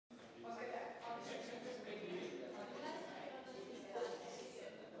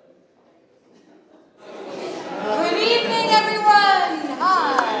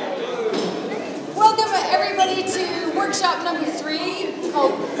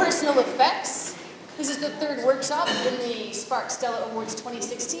Personal Effects. This is the third workshop in the Spark Stella Awards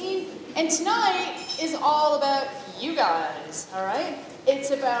 2016, and tonight is all about you guys, all right?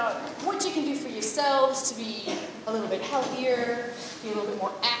 It's about what you can do for yourselves to be a little bit healthier, be a little bit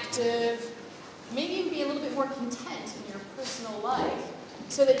more active, maybe even be a little bit more content in your personal life,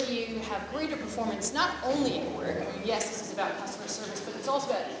 so that you have greater performance not only at work. I mean, yes, this is about customer service, but it's also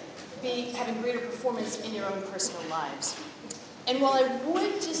about having greater performance in your own personal lives. And while I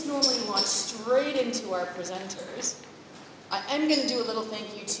would just normally launch straight into our presenters, I am going to do a little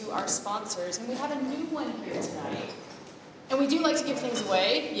thank you to our sponsors, and we have a new one here tonight. And we do like to give things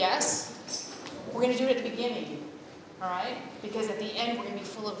away, yes. We're going to do it at the beginning, all right? Because at the end, we're going to be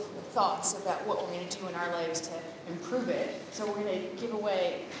full of thoughts about what we're going to do in our lives to improve it. So we're going to give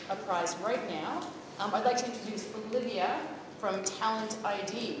away a prize right now. I'd like to introduce Olivia from Talent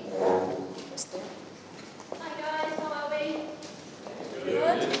ID. Just there. Hi guys, how are we?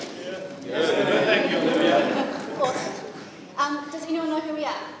 Good? Yeah. Thank you, Olivia. Awesome. Does anyone know who we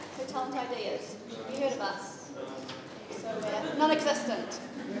are? Who Talent ID is? Have you heard of us? So we're non-existent.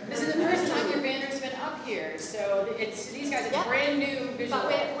 This is the first time your banner's been up here, so these guys are brand new visual.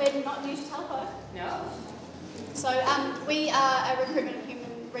 But we're not new to Telco. No. So we are a recruitment and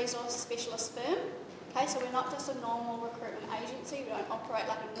human resource specialist firm. Okay, so we're not just a normal recruitment agency. We don't operate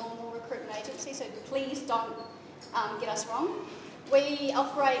like a normal recruitment agency, so please don't get us wrong. We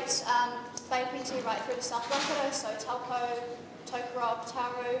operate Bay Plenty right through to South Waikato, so Taupo, Tokoroa,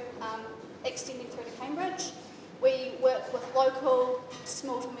 Tauru, extending through to Cambridge. We work with local,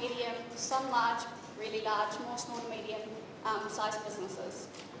 small to medium, some large, really large, more small to medium sized businesses.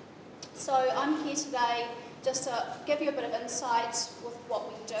 So I'm here today just to give you a bit of insight with what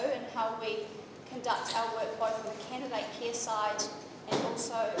we do and how we conduct our work both on the candidate care side and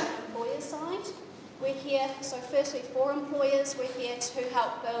also on the employer side. We're here, so firstly for employers, we're here to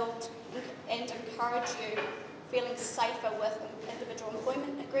help build and encourage you feeling safer with individual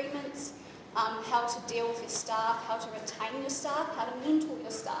employment agreements, how to deal with your staff, how to retain your staff, how to mentor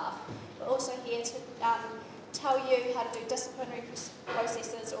your staff. We're also here to tell you how to do disciplinary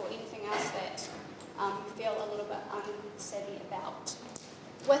processes or anything else that you feel a little bit unsavvy about.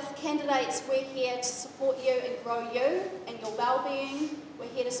 With candidates, we're here to support you and grow you and your well-being. We're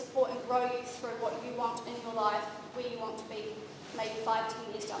here to support and grow you through what you want in your life, where you want to be maybe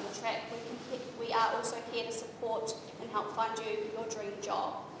 5-10 years down the track. We are also here to support and help find you your dream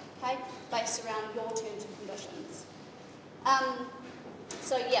job, okay, based around your terms and conditions.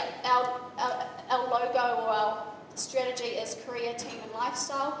 So yeah, our logo or our strategy is career, team and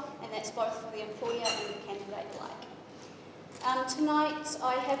lifestyle, and that's both for the employer and the candidate alike. Tonight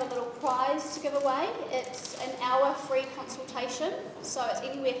I have a little prize to give away. It's an hour free consultation, so it's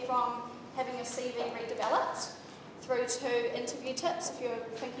anywhere from having a CV redeveloped through to interview tips if you're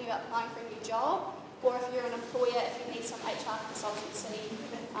thinking about applying for a new job, or if you're an employer, if you need some HR consultancy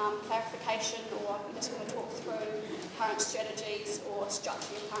clarification, or you just want to talk through current strategies or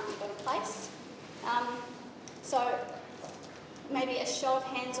structure you've currently got in place. So maybe a show of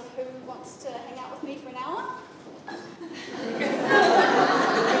hands of who wants to hang out with me for an hour. Excellent!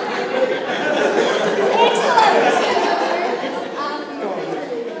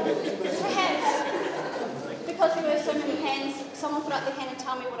 Perhaps, because there were so many hands, someone put up their hand and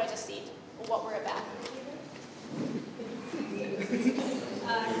tell me what I just said, or what we're about.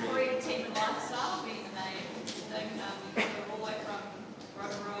 Career, team and lifestyle being the main thing. We go all the way from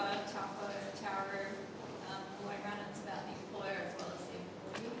Rotorua, Taupo, Tauru, all the way around. It's about the employer as well as the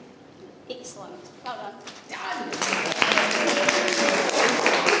employee. Excellent. Well done.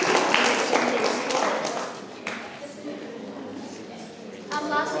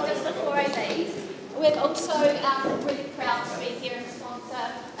 Lastly, just before I leave, we're also really proud to be here and sponsor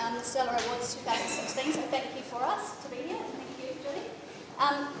the Stella Awards 2016, so thank you for us to be here. Thank you, Julie.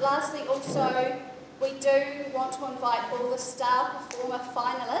 Lastly, also, we do want to invite all the Star Performer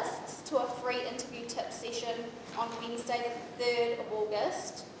finalists to a free interview tip session on Wednesday the 3rd of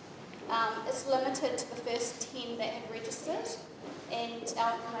August. It's limited to the first 10 that have registered, and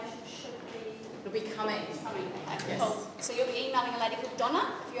our information should be... It'll be coming. Okay, yes. Cool. So you'll be emailing a lady called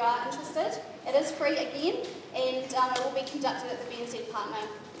Donna if you are interested. It is free again, and it will be conducted at the BNZ Partner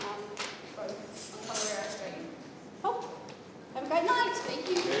on Colorado Street. Cool. Have a great night. Thank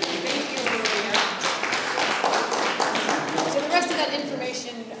you. Thank you, Olivia. So the rest of that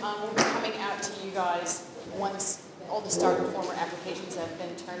information will be coming out to you guys once all the Star Performer applications have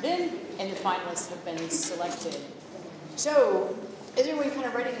been turned in and the finalists have been selected. So, is everyone kind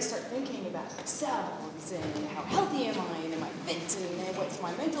of ready to start thinking about themselves and how healthy am I and am I fit and what's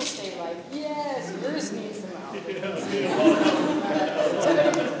my mental state like? Yes, yours needs the mouth.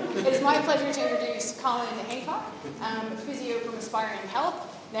 pleasure to introduce Colin Hancock, physio from Aspiring Health.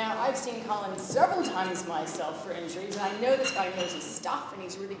 Now, I've seen Colin several times myself for injuries, and I know this guy knows his stuff, and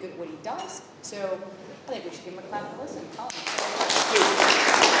he's really good at what he does. So I think we should give him a clap and listen. Colin.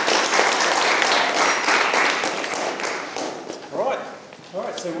 All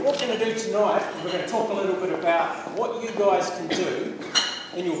right, so what we're going to do tonight, we're going to talk a little bit about what you guys can do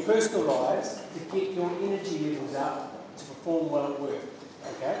in your personal lives to get your energy levels up to perform well at work,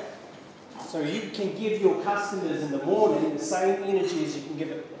 okay? So you can give your customers in the morning the same energy as you can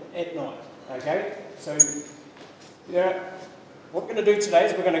give it at night, okay? So what we're going to do today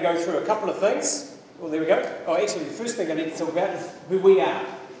is we're going to go through a couple of things. Well, there we go. Oh, actually, the first thing I need to talk about is who we are.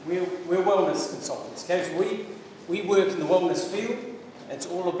 We're wellness consultants, okay? So we work in the wellness field. It's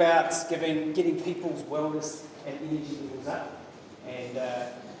all about getting people's wellness and energy levels up. And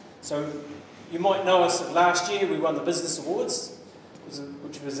so you might know us that last year we won the Business Awards,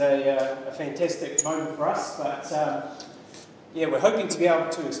 which was a fantastic moment for us. But yeah, we're hoping to be able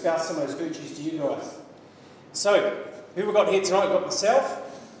to espouse some of those virtues to you guys. So who we've got here tonight? We've got myself,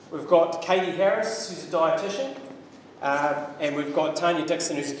 we've got Katie Harris, who's a dietitian, and we've got Tanya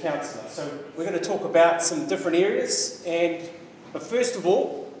Dixon, who's a counsellor. So we're going to talk about some different areas. But first of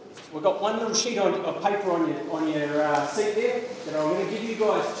all, we've got one little sheet of paper on your seat there that I'm going to give you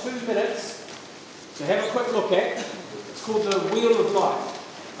guys 2 minutes to have a quick look at. It's called the Wheel of Life.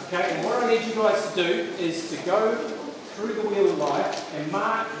 Okay, and what I need you guys to do is to go through the Wheel of Life and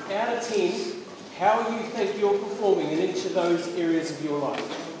mark out of 10 how you think you're performing in each of those areas of your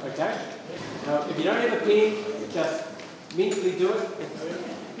life. Okay? Now, if you don't have a pen, just mentally do it.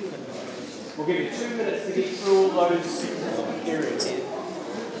 We'll give you 2 minutes to get through all those areas.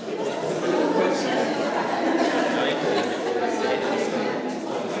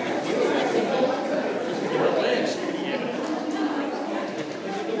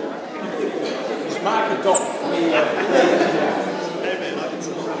 Just mark a dot.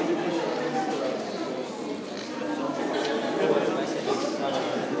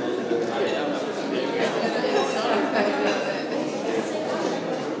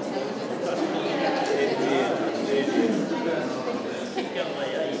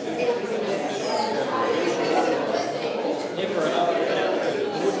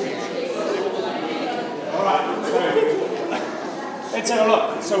 Let's have a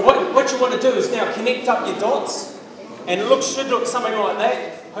look. So what you want to do is now connect up your dots, and it should look something like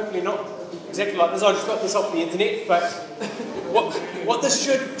that. Hopefully not exactly like this. I just got this off the internet, but what this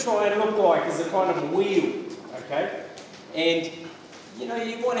should try and look like is a kind of a wheel, okay? And you know,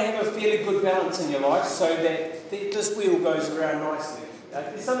 you want to have a fairly good balance in your life so that this wheel goes around nicely. If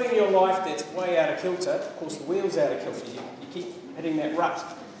there's something in your life that's way out of kilter, of course the wheel's out of kilter. You keep hitting that rut.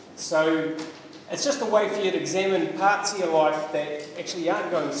 So it's just a way for you to examine parts of your life that actually aren't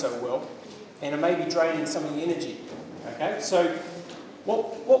going so well and are maybe draining some of your energy. Okay, so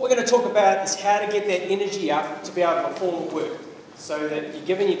what we're going to talk about is how to get that energy up to be able to perform at work so that you're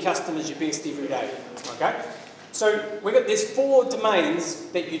giving your customers your best every day. Okay, so there's 4 domains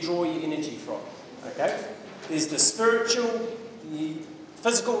that you draw your energy from. Okay, there's the spiritual, the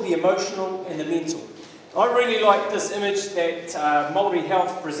physical, the emotional, and the mental. I really like this image that Māori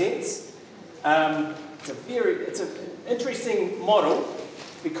Health presents. It's an interesting model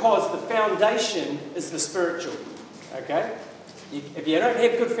because the foundation is the spiritual. Okay, if you don't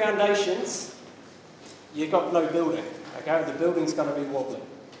have good foundations, you've got no building. Okay, the building's going to be wobbly.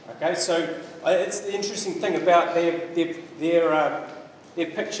 Okay, so it's the interesting thing about their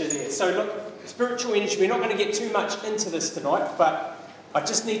picture there. So look, spiritual energy. We're not going to get too much into this tonight, but I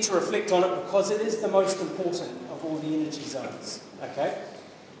just need to reflect on it because it is the most important of all the energy zones. Okay.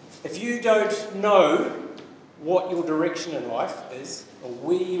 If you don't know what your direction in life is, or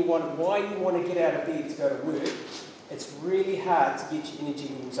why you want to get out of bed to go to work, it's really hard to get your energy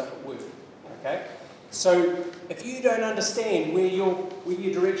levels up at work. Okay? So if you don't understand where your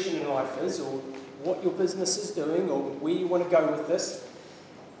direction in life is, or what your business is doing, or where you want to go with this,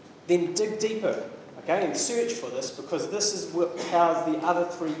 then dig deeper, okay, and search for this, because this is what powers the other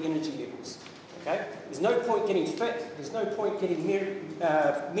 3 energy levels. Okay? There's no point getting fit, there's no point getting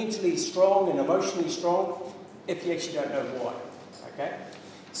mentally strong and emotionally strong if you actually don't know why. Okay?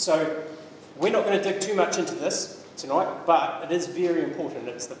 So we're not going to dig too much into this tonight, but it is very important.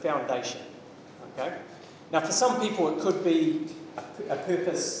 It's the foundation. Okay? Now for some people it could be a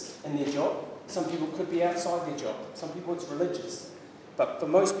purpose in their job, some people it could be outside their job, some people it's religious, but for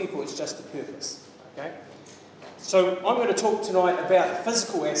most people it's just a purpose. Okay? So I'm going to talk tonight about the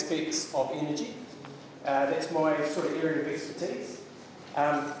physical aspects of energy. That's my sort of area of expertise.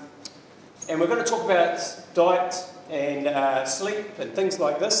 And we're going to talk about diet and sleep and things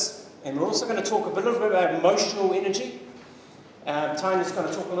like this. And we're also going to talk a little bit about emotional energy. Tanya's going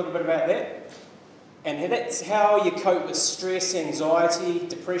to talk a little bit about that. And that's how you cope with stress, anxiety,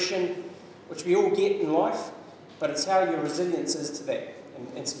 depression, which we all get in life, but it's how your resilience is to that.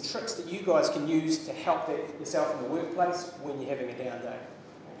 And some tricks that you guys can use to help yourself in the workplace when you're having a down day.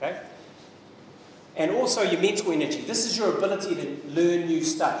 Okay? And also your mental energy. This is your ability to learn new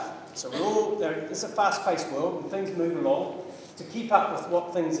stuff. So it's a fast-paced world and things move along. To keep up with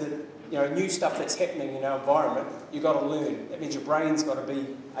what things are, new stuff that's happening in our environment, you've got to learn. That means your brain's got to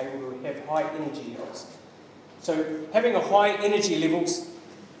be able to have high energy levels. So having a high energy levels,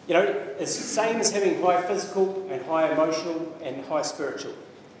 is the same as having high physical and high emotional and high spiritual.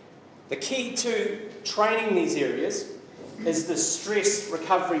 The key to training these areas is the stress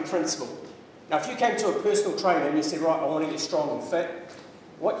recovery principle. Now, if you came to a personal trainer and you said, right, I want to get strong and fit,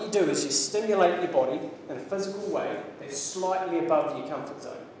 what you do is you stimulate your body in a physical way that's slightly above your comfort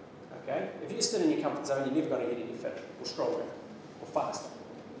zone. Okay? If you're still in your comfort zone, you're never going to get any fitter or stronger or faster.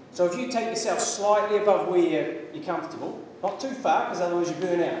 So if you take yourself slightly above where you're comfortable, not too far, because otherwise you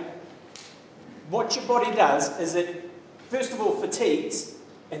burn out, what your body does is it, first of all, fatigues,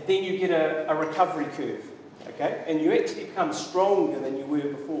 and then you get a recovery curve. Okay? And you actually become stronger than you were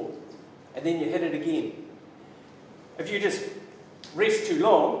before. And then you hit it again. If you just rest too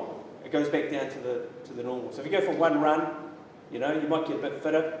long, it goes back down to the normal. So if you go for one run, you might get a bit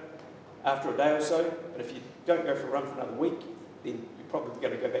fitter after a day or so, but if you don't go for a run for another week, then you're probably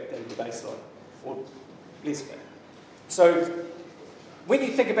going to go back down to the baseline, or less fit. So when you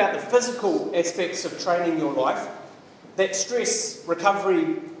think about the physical aspects of training your life, that stress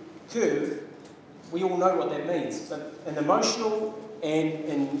recovery curve, we all know what that means. But in emotional and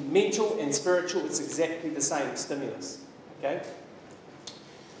in mental and spiritual, it's exactly the same stimulus. Okay?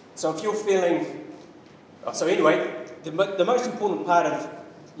 So if you're feeling... So anyway, the most important part of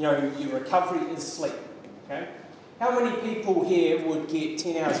your recovery is sleep. Okay? How many people here would get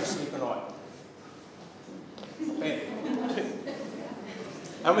 10 hours of sleep a night? Bad.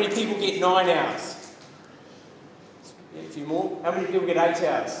 How many people get 9 hours? Yeah, a few more. How many people get 8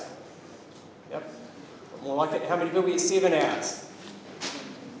 hours? Yep. More like it. How many people get 7 hours?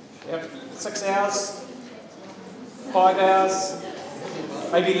 Yep. 6 hours? 5 hours?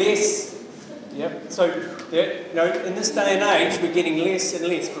 Maybe less? Yep. So, in this day and age, we're getting less and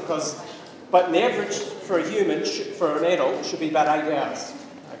less but the average for a human, for an adult, should be about 8 hours.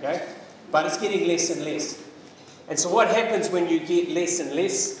 Okay? But it's getting less and less. And so what happens when you get less and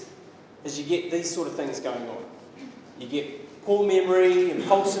less is you get these sort of things going on. You get poor memory,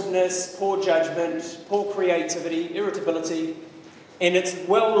 impulsiveness, poor judgment, poor creativity, irritability, and it's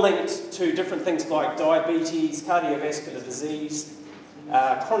well linked to different things like diabetes, cardiovascular disease,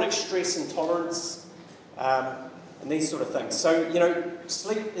 chronic stress intolerance, and these sort of things. So,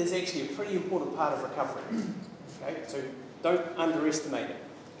 sleep is actually a pretty important part of recovery. Okay? So don't underestimate it.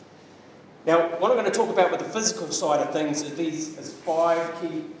 Now, what I'm going to talk about with the physical side of things is 5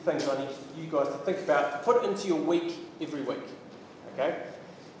 key things I need you guys to think about, to put into your week every week. Okay?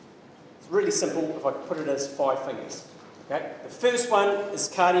 It's really simple if I put it as 5 fingers. Okay? The first one is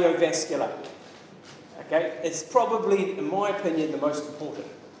cardiovascular. Okay? It's probably, in my opinion, the most important.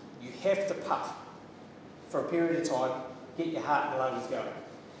 You have to puff for a period of time, get your heart and lungs going.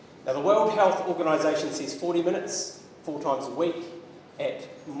 Now, the World Health Organization says 40 minutes, 4 times a week, at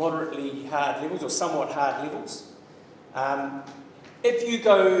moderately hard levels or somewhat hard levels. If you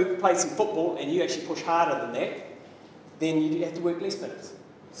go play some football and you actually push harder than that, then you have to work less minutes.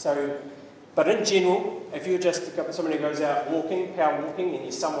 But in general, if you're just somebody who goes out walking, power walking, and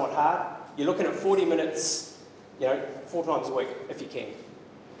you're somewhat hard, you're looking at 40 minutes, 4 times a week if you can.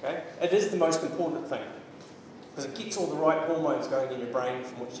 Okay? It is the most important thing because it gets all the right hormones going in your brain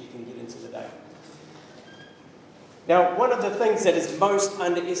from which you can get into the day. Now, one of the things that is most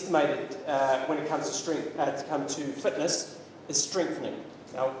underestimated when it comes to fitness is strengthening.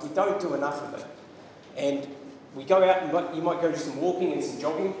 Now, we don't do enough of it. And we go out and you might go do some walking and some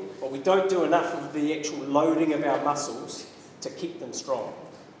jogging, but we don't do enough of the actual loading of our muscles to keep them strong.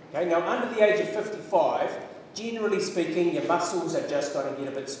 Okay? Now, under the age of 55, generally speaking, your muscles are just going to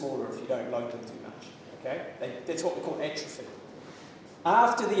get a bit smaller if you don't load them too much. Okay? That's what we call atrophy.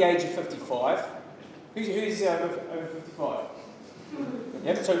 After the age of 55, who's over 55?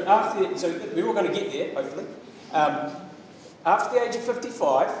 Yep, so we're all going to get there, hopefully. After the age of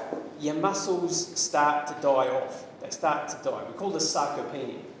 55, your muscles start to die off. They start to die. We call this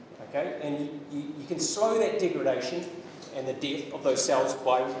sarcopenia. Okay? And you can slow that degradation and the death of those cells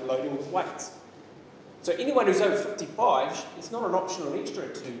by loading with weights. So anyone who's over 55, it's not an optional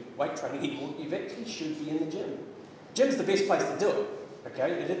extra to do weight training anymore. You actually should be in the gym. Gym's the best place to do it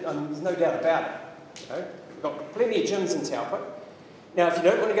Okay, there's no doubt about it. You know, we've got plenty of gyms in Taupo. Now, if you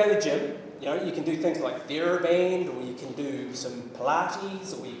don't want to go to the gym, you know, you can do things like TheraBand, or you can do some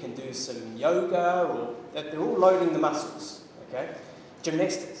Pilates, or you can do some yoga, or they're all loading the muscles. Okay,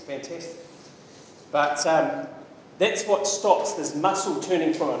 gymnastics, fantastic. But that's what stops this muscle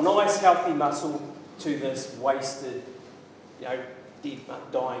turning from a nice, healthy muscle to this wasted, you know, dead,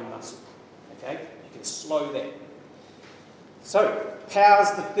 dying muscle. Okay, you can slow that. So,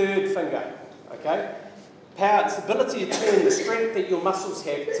 power's the third finger. Okay, power is the ability to turn the strength that your muscles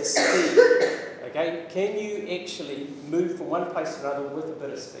have to speed. Okay, can you actually move from one place to another with a bit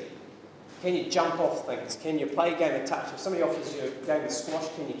of speed? Can you jump off things? Can you play a game of touch? If somebody offers you a game of squash,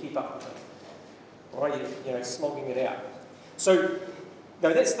 can you keep up with it? Or are you slogging it out? So,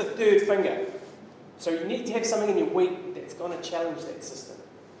 no, that's the third finger. So you need to have something in your week that's going to challenge that system.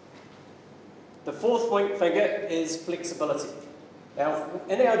 The fourth finger is flexibility. Now,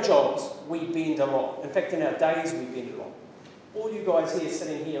 in our jobs, we bend a lot. In fact, in our days, we bend a lot. All you guys here,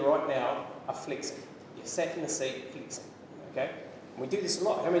 sitting here right now, are flexing. You're sat in the seat, flexing. Okay? And we do this a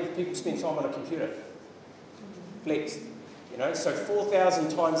lot. How many people spend time on a computer? Flexed. You know, so 4,000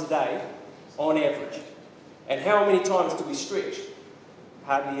 times a day, on average. And how many times do we stretch?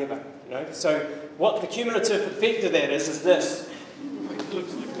 Hardly ever. You know, so what the cumulative effect of that is this.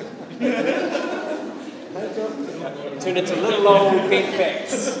 Turn into little old bent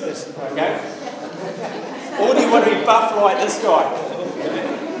backs. Okay? Or do you want to be buff like this guy?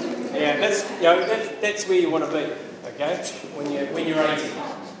 Yeah, that's where you want to be. Okay? When you're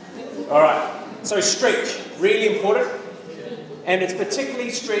 80. All right. So stretch, really important. And it's particularly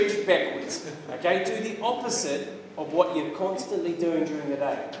stretch backwards. Okay? Do the opposite of what you're constantly doing during the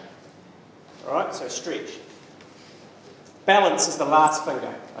day. Alright, so stretch. Balance is the last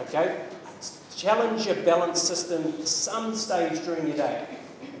finger. Okay? Challenge your balance system some stage during your day.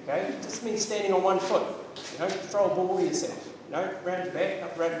 Okay? It just means standing on one foot. You know, throw a ball to yourself. You know, round your back,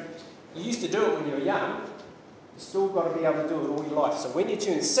 up round. You used to do it when you were young. You've still got to be able to do it all your life. So when you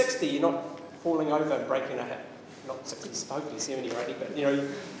turn 60, you're not falling over and breaking a hip. Not 60, hopefully 70 or 80, but you know.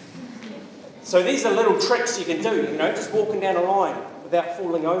 So these are little tricks you can do, you know, just walking down a line without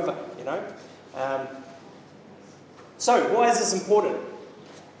falling over, you know. So why is this important?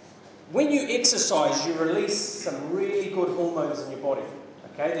 When you exercise, you release some really good hormones in your body,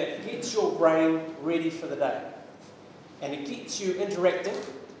 okay, that gets your brain ready for the day. And it gets you interacting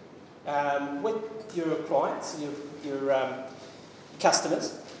with your clients, your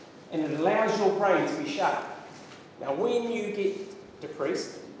customers, and it allows your brain to be sharp. Now, when you get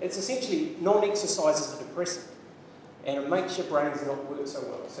depressed, it's essentially non-exercise is a depressant, and it makes your brains not work so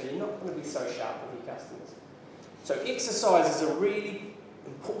well. So you're not going to be so sharp with your customers. So exercise is a really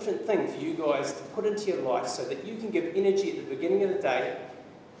important thing for you guys to put into your life so that you can give energy at the beginning of the day,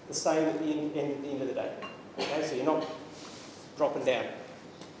 the same at the end of the day. Okay, so you're not dropping down.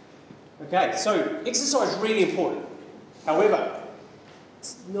 Okay, so exercise is really important. However,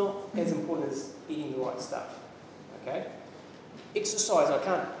 it's not as important as eating the right stuff. Okay? Exercise, I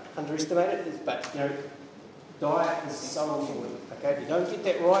can't underestimate it, but you know, diet is so important. Okay? If you don't get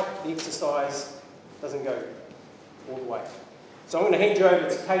that right, the exercise doesn't go all the way. So I'm going to hand you over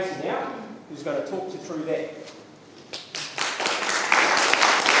to Katie now, who's going to talk you through that.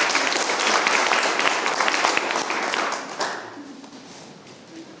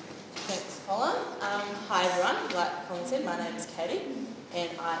 Thanks, Colin. Hi everyone, like Colin said, my name is Katie and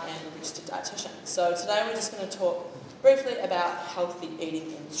I am a registered dietitian. So today we're just going to talk briefly about healthy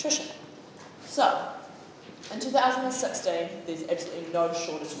eating and nutrition. So, in 2016, there's absolutely no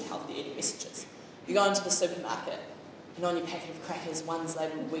shortage in healthy eating messages. You go into the supermarket and on your packet of crackers, one's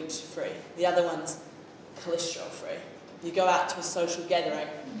labelled wheat-free, the other one's cholesterol-free. You go out to a social gathering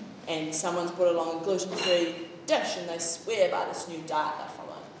and someone's brought along a gluten-free dish and they swear by this new diet they're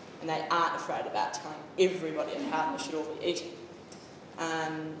following and they aren't afraid about telling everybody of how they should all be eating.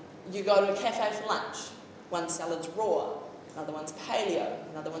 You go to a cafe for lunch, one salad's raw, another one's paleo,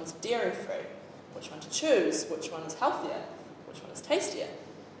 another one's dairy-free. Which one to choose? Which one is healthier? Which one is tastier?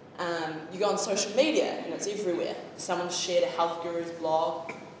 You go on social media and it's everywhere. Someone's shared a health guru's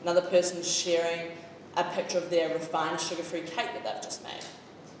blog, another person's sharing a picture of their refined sugar-free cake that they've just made.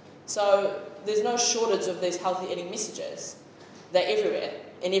 So there's no shortage of these healthy eating messages. They're everywhere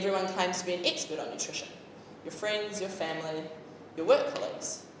and everyone claims to be an expert on nutrition. Your friends, your family, your work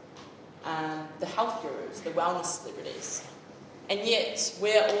colleagues, the health gurus, the wellness celebrities. And yet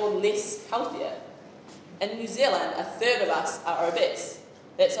we're all less healthier. In New Zealand, a third of us are obese.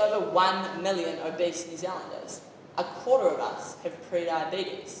 That's over 1 million obese New Zealanders. A quarter of us have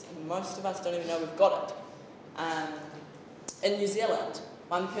pre-diabetes, and most of us don't even know we've got it. In New Zealand,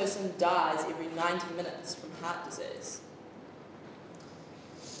 one person dies every 90 minutes from heart disease.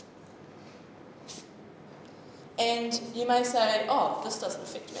 And you may say, oh, this doesn't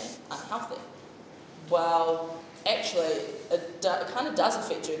affect me, I'm healthy. Well, actually, it kind of does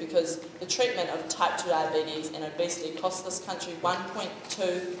affect you, because the treatment of type 2 diabetes and obesity costs this country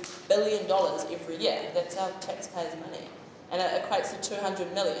 $1.2 billion every year. That's our taxpayers' money. And it equates to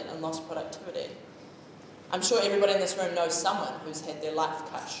 $200 million in lost productivity. I'm sure everybody in this room knows someone who's had their life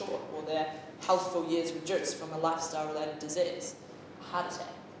cut short or their healthful years reduced from a lifestyle-related disease, heart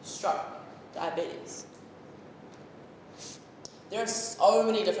attack, stroke, diabetes. There are so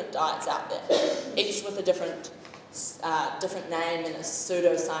many different diets out there, each with a different name and a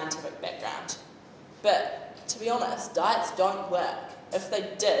pseudo-scientific background. But to be honest, diets don't work. If they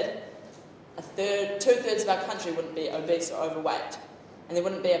did, two-thirds of our country wouldn't be obese or overweight, and there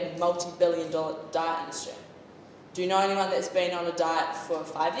wouldn't be a multi-billion-dollar diet industry. Do you know anyone that's been on a diet for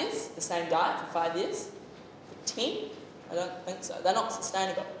 5 years? The same diet for 5 years? For 10? I don't think so. They're not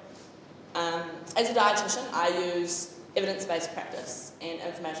sustainable. As a dietitian, I use evidence-based practice and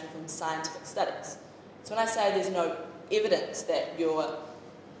information from scientific studies. So when I say there's no evidence that your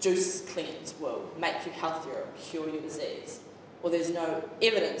juice cleanse will make you healthier or cure your disease, or there's no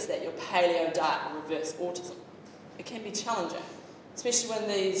evidence that your paleo diet will reverse autism, it can be challenging, especially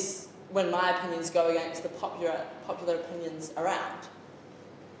when my opinions go against the popular opinions around.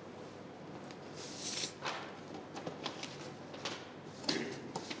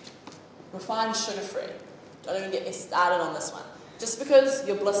 Refined sugar-free. Don't even get me started on this one. Just because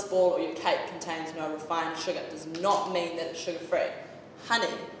your Bliss Ball or your cake contains no refined sugar does not mean that it's sugar-free.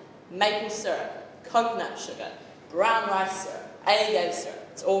 Honey, maple syrup, coconut sugar, brown rice syrup, agave syrup,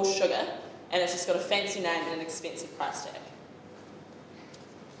 it's all sugar, and it's just got a fancy name and an expensive price tag.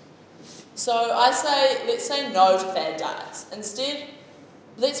 So I say, let's say no to fad diets. Instead,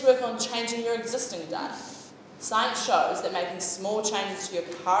 let's work on changing your existing diet. Science shows that making small changes to your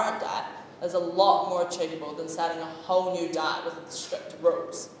current diet is a lot more achievable than starting a whole new diet with strict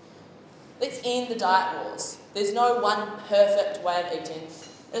rules. Let's end the diet wars. There's no one perfect way of eating.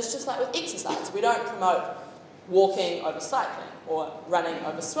 It's just like with exercise. We don't promote walking over cycling or running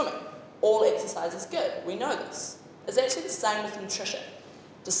over swimming. All exercise is good. We know this. It's actually the same with nutrition.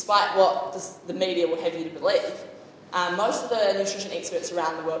 Despite what the media will have you to believe, most of the nutrition experts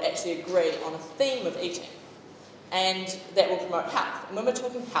around the world actually agree on a theme of eating, and that will promote health. And when we're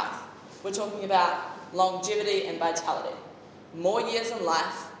talking health, we're talking about longevity and vitality. More years in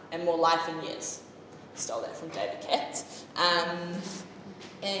life and more life in years. Stole that from David Katz.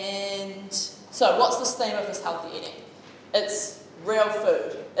 And so what's this theme of this healthy eating? It's real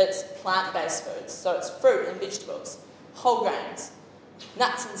food. It's plant-based foods. So it's fruit and vegetables, whole grains,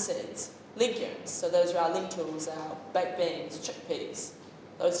 nuts and seeds, legumes. So those are our lentils, our baked beans, chickpeas,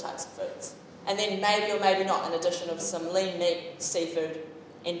 those types of foods. And then maybe or maybe not an addition of some lean meat, seafood,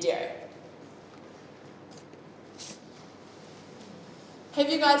 and dairy. Have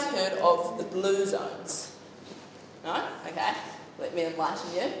you guys heard of the blue zones? No? Okay. Let me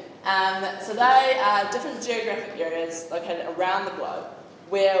enlighten you. So they are different geographic areas located around the globe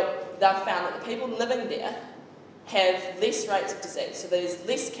where they've found that the people living there have less rates of disease. So there's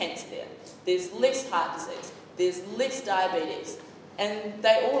less cancer there, there's less heart disease, there's less diabetes, and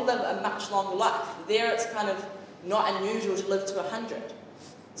they all live a much longer life. There it's kind of not unusual to live to 100.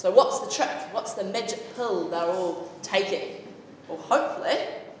 So what's the trick? What's the magic pill they're all taking? Well, hopefully,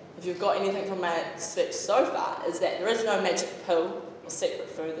 if you've got anything from my speech so far, is that there is no magic pill or secret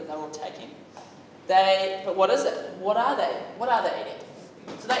food that they're all taking. But what is it? What are they? What are they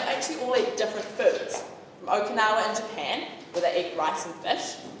eating? So they actually all eat different foods. From Okinawa in Japan, where they eat rice and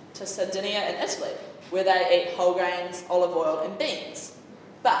fish, to Sardinia in Italy, where they eat whole grains, olive oil and beans.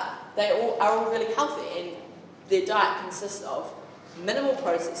 But they are all really healthy, and their diet consists of minimal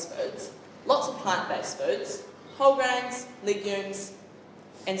processed foods, lots of plant-based foods, whole grains, legumes,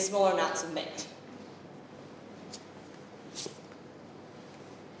 and smaller amounts of meat.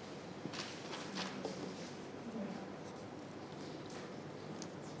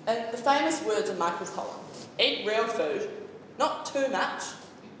 And the famous words of Michael Pollan: eat real food, not too much,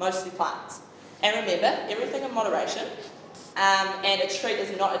 mostly plants. And remember, everything in moderation, and a treat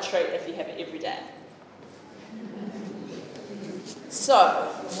is not a treat if you have it every day. So,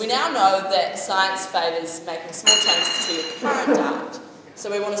 we now know that science favours making small changes to your current diet.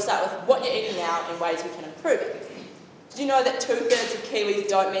 So we want to start with what you're eating now and ways we can improve it. Did you know that 2/3 of Kiwis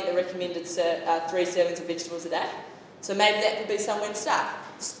don't meet the recommended 3 servings of vegetables a day? So maybe that could be somewhere to start.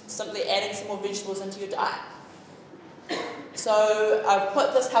 Simply adding some more vegetables into your diet. So I've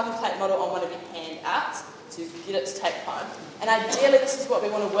put this healthy plate model on one of your handouts. so you get it to take home. And ideally this is what we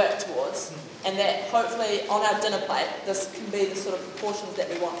want to work towards, and that hopefully on our dinner plate this can be the sort of proportions that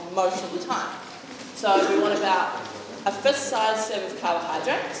we want most of the time. So we want about a fist-sized serve of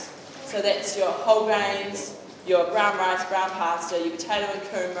carbohydrates, so that's your whole grains, your brown rice, brown pasta, your potato and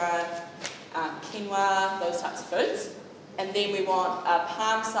kumara, quinoa, those types of foods. And then we want a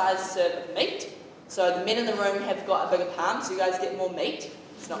palm-sized serve of meat. So the men in the room have got a bigger palm, so you guys get more meat.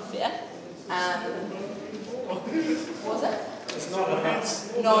 It's not fair. What was it? It's not a hand.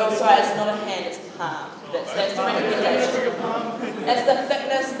 No, sorry, it's not a hand, it's a palm. That's the recommendation. It's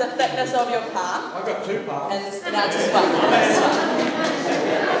the thickness of your palm. I've got 2 palms. And this, no, just one.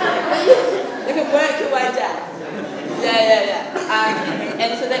 You can work your way down. Yeah.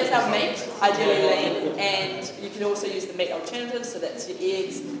 And so that's our meat, ideally lean, and you can also use the meat alternatives, so that's your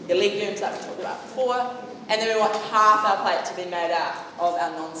eggs, your legumes like we talked about before, and then we want half our plate to be made out of our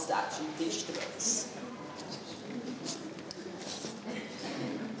non-starchy vegetables.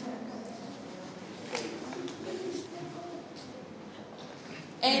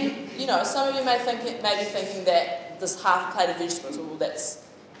 And, you know, some of you may be thinking that this half a plate of vegetables, well, that's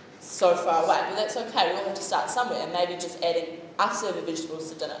so far away, but that's okay. We all have to start somewhere, and maybe just adding a serve of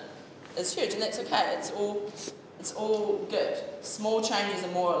vegetables to dinner is huge, and that's okay. It's all good. Small changes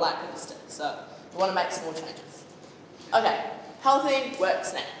are more likely to stick, so we want to make small changes. Okay, healthy work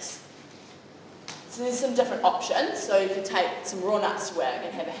snacks. So there's some different options. So you could take some raw nuts to work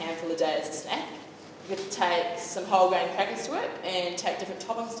and have a handful a day as a snack. You could take some whole grain crackers to work and take different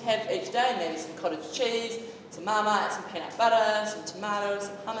toppings to have each day, maybe some cottage cheese, some Marmite, some peanut butter, some tomatoes,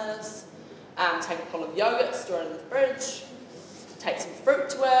 some hummus. Take a pot of yogurt, store it in the fridge. Take some fruit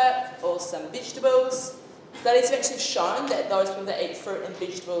to work or some vegetables. Studies have actually shown that those people that eat fruit and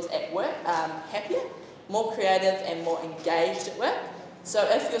vegetables at work are happier, more creative and more engaged at work. So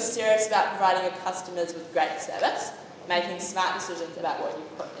if you're serious about providing your customers with great service, making smart decisions about what you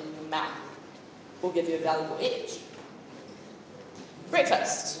put in your mouth will give you a valuable edge.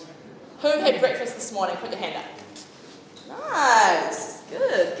 Breakfast. Who had breakfast this morning? Put your hand up. Nice.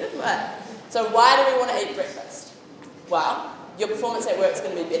 Good work. So why do we want to eat breakfast? Well, your performance at work is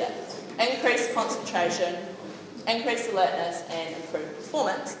going to be better. Increased concentration, increased alertness, and improved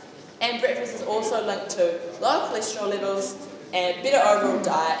performance. And breakfast is also linked to low cholesterol levels and better overall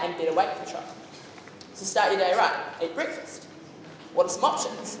diet and better weight control. So start your day right. Eat breakfast. What are some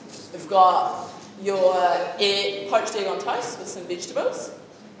options? We've got your poached egg on toast with some vegetables.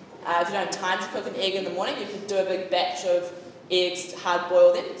 If you don't have time to cook an egg in the morning, you could do a big batch of eggs, hard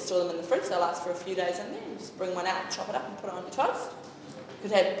boil them, store them in the fridge. They'll last for a few days in there. You just bring one out, chop it up and put it on your toast. You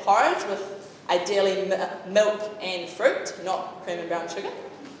could have porridge with ideally milk and fruit, not cream and brown sugar.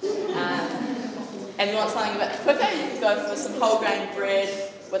 And you want something a bit quicker, you can go for some whole grain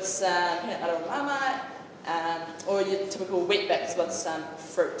bread with some peanut butter and Marmite, or your typical wheat bix with some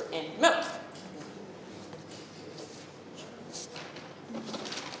fruit and milk.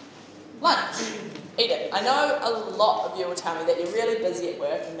 Lunch. Eat it. I know a lot of you will tell me that you're really busy at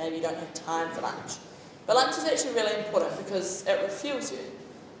work and maybe you don't have time for lunch. But lunch is actually really important because it refuels you.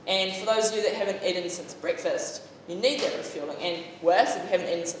 And for those of you that haven't eaten since breakfast, you need that refueling. And worse, if you haven't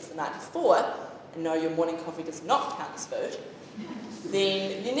eaten since the night before, and know your morning coffee does not count as food,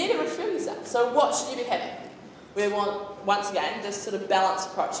 then you need to refuel yourself. So what should you be having? We want, once again, this sort of balanced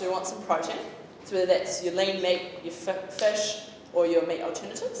approach. So we want some protein, so whether that's your lean meat, your fish, or your meat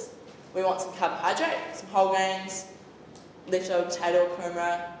alternatives. We want some carbohydrate, some whole grains, leftover potato or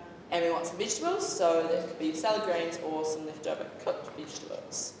kumara, and we want some vegetables, so that could be salad greens or some leftover cooked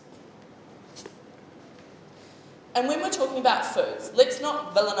vegetables. And when we're talking about foods, let's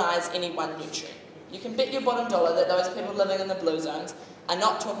not villainize any one nutrient. You can bet your bottom dollar that those people living in the blue zones are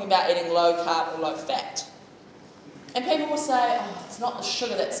not talking about eating low carb or low fat. And people will say, oh, it's not the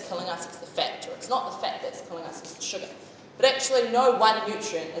sugar that's killing us, it's the fat, or it's not the fat that's killing us, it's the sugar. But actually, no one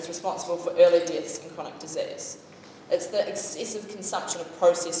nutrient is responsible for early deaths and chronic disease. It's the excessive consumption of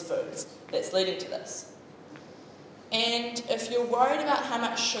processed foods that's leading to this. And if you're worried about how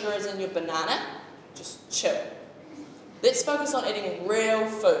much sugar is in your banana, just chill. Let's focus on eating real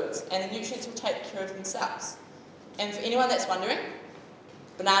foods, and the nutrients will take care of themselves. And for anyone that's wondering,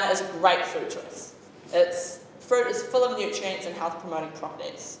 banana is a great food choice. Fruit is full of nutrients and health-promoting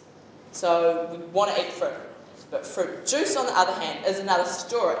properties. So we want to eat fruit. But fruit juice, on the other hand, is another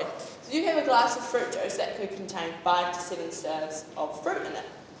story. So you have a glass of fruit juice that could contain 5 to 7 serves of fruit in it.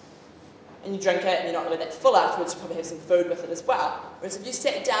 And you drink it and you're not really that full afterwards, you probably have some food with it as well. Whereas if you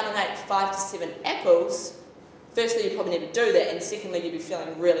sat down and ate 5 to 7 apples, firstly you probably need to do that, and secondly you'd be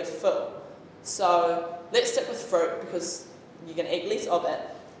feeling really full. So let's stick with fruit because you're going to eat less of it,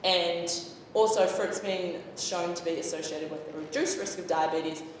 and Also, fruit's been shown to be associated with a reduced risk of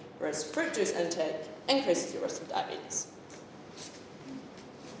diabetes, whereas fruit juice intake increases your risk of diabetes.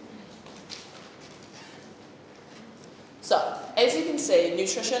 So, as you can see,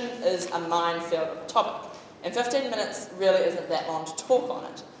 nutrition is a minefield of a topic, and 15 minutes really isn't that long to talk on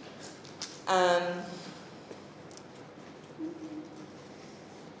it.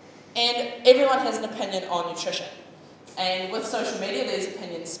 And everyone has an opinion on nutrition. And with social media, these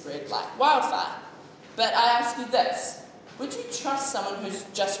opinions spread like wildfire. But I ask you this, would you trust someone who's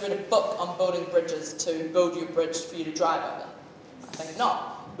just read a book on building bridges to build you a bridge for you to drive over? I think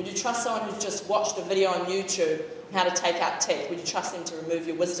not. Would you trust someone who's just watched a video on YouTube on how to take out teeth? Would you trust them to remove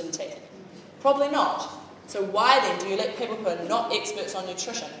your wisdom teeth? Probably not. So why then do you let people who are not experts on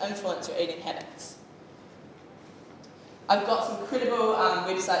nutrition influence your eating habits? I've got some credible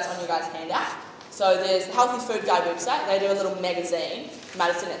websites on your guys' handout. So there's the Healthy Food Guide website. They do a little magazine. You might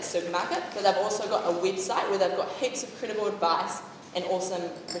have seen it at the supermarket. But they've also got a website where they've got heaps of credible advice and awesome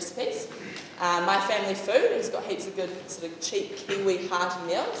recipes. My Family Food has got heaps of good sort of cheap Kiwi hearty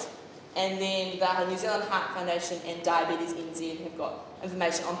meals. And then the New Zealand Heart Foundation and Diabetes NZ have got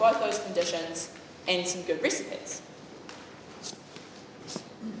information on both those conditions and some good recipes.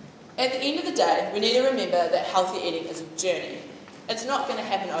 At the end of the day, we need to remember that healthy eating is a journey. It's not going to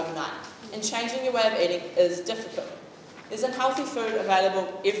happen overnight, and changing your way of eating is difficult. There's unhealthy food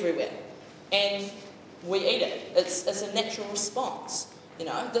available everywhere, and we eat it. It's a natural response. You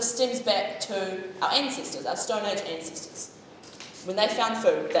know, this stems back to our ancestors, our Stone Age ancestors. When they found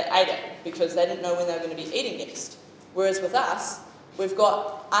food, they ate it because they didn't know when they were going to be eating next. Whereas with us, we've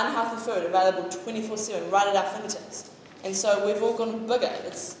got unhealthy food available 24/7 right at our fingertips. And so we've all gone bigger.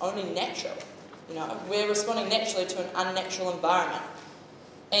 It's only natural. You know, we're responding naturally to an unnatural environment.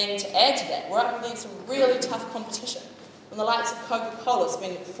 And to add to that, we're up against some really tough competition. When the likes of Coca-Cola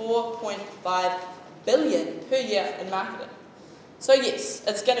spend $4.5 billion per year in marketing. So yes,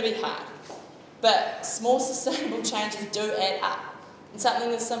 it's going to be hard. But small sustainable changes do add up. And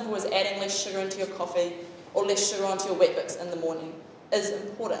something as simple as adding less sugar into your coffee or less sugar onto your Weet-Bix in the morning is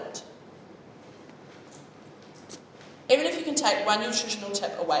important. Even if you can take one nutritional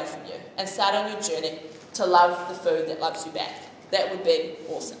tip away from you and start on your journey to love the food that loves you back, that would be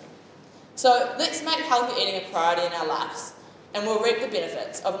awesome. So let's make healthy eating a priority in our lives, and we'll reap the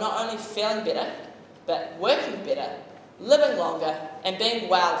benefits of not only feeling better, but working better, living longer, and being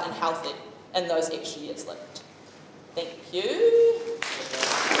well and healthy in those extra years left. Thank you.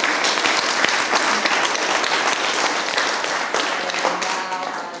 And now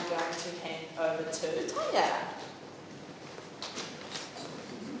I'm going to hand over to Tanya.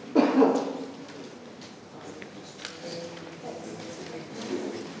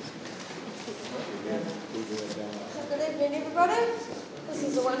 Good evening, everybody. This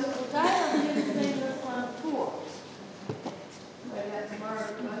is a wonderful day. I'm here to sing this one tour. Maybe tomorrow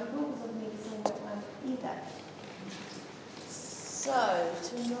to go because I'm here to sing that one either. So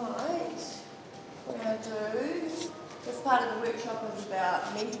tonight, what we're going to do, this part of the workshop is about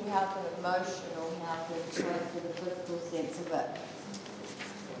mental health and emotional health as opposed to the physical sense of it.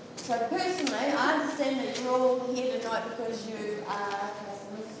 So personally, I understand that you're all here tonight because you are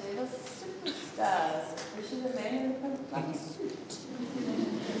customer service superstars, especially the man in the pink fluffy suit.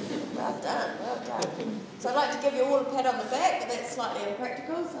 Well done, well done. So I'd like to give you all a pat on the back, but that's slightly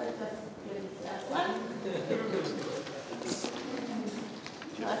impractical, so just give yourself one.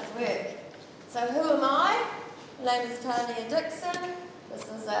 Nice work. So who am I? My name is Tanya Dixon. This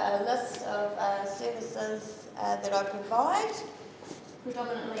is a list of services that I provide.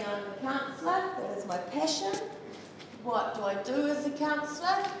 Predominantly I'm a counsellor, that is my passion. What do I do as a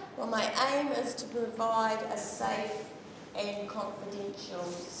counsellor? Well, my aim is to provide a safe and confidential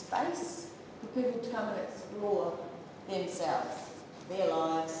space for people to come and explore themselves, their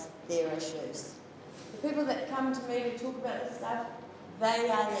lives, their issues. The people that come to me to talk about this stuff, they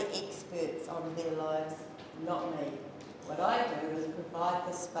are the experts on their lives, not me. What I do is provide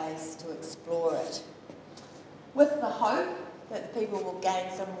the space to explore it, with the hope that the people will gain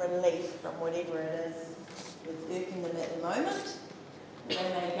some relief from whatever it is that's irking them at the moment. They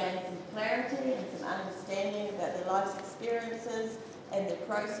may gain some clarity and some understanding about their life's experiences and their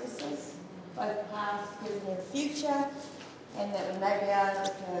processes, both past, present and future, and that we may be able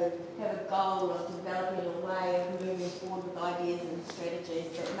to have a goal of developing a way of moving forward with ideas and strategies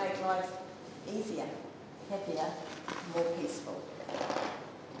that make life easier, happier, more peaceful.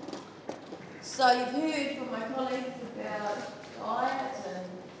 So you've heard from my colleagues about diet and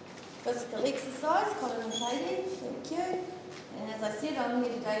physical exercise, Colin and Katie, thank you. And as I said, I'm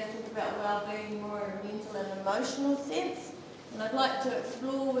here today to talk about well-being more in a mental and emotional sense. And I'd like to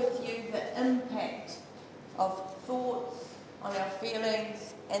explore with you the impact of thoughts on our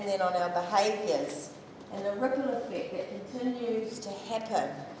feelings and then on our behaviours, and the ripple effect that continues to happen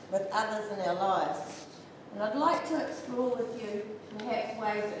with others in our lives. And I'd like to explore with you perhaps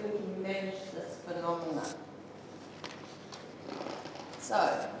ways that we can manage this phenomenon.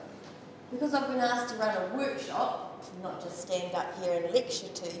 So, because I've been asked to run a workshop, not just stand up here and lecture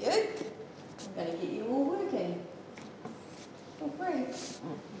to you, I'm going to get you all working for free.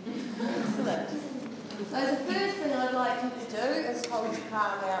 Excellent. So the first thing I'd like you to do is hold your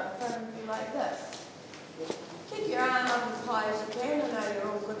palm out in front of you like this. Keep your arm up as high as you can. I know you're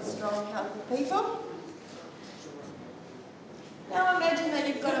all good, strong, healthy people. Now imagine that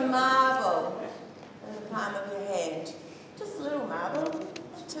you've got a marble in the palm of your hand. Just a little marble,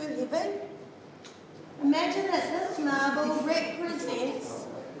 not too heavy. Imagine that this marble represents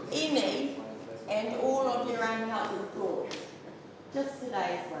any and all of your unhelpful thoughts. Just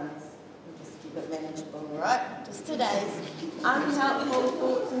today's ones. We'll just keep it manageable, alright? Just today's unhelpful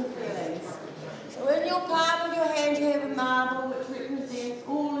thoughts and feelings. So in your palm of your hand you have a marble which represents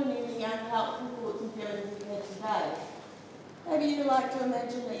all and any unhelpful thoughts and feelings you've had today. Maybe you'd like to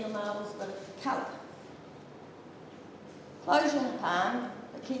imagine that your marble's got a colour. Close your palm,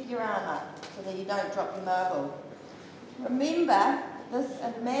 but keep your arm up so that you don't drop your marble. Remember, this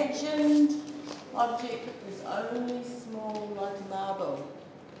imagined object is only small like a marble.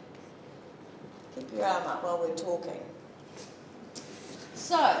 Keep your arm up while we're talking.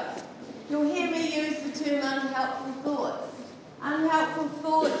 So, you'll hear me use the term unhelpful thoughts. Unhelpful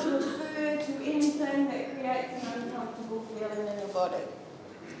thoughts refer to anything that creates an uncomfortable feeling in your body.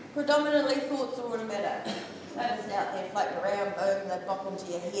 Predominantly thoughts are automatic. They're just out there floating around, boom, they pop into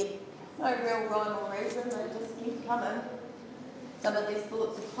your head. No real rhyme or reason, they just keep coming. Some of these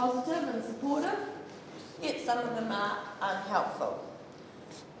thoughts are positive and supportive, yet some of them are unhelpful.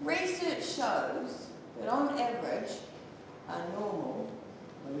 Research shows that on average, a normal,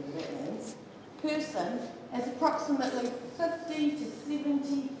 whatever that means, person has approximately 50 to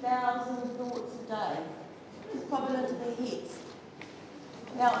 70,000 thoughts a day, just popping into their heads.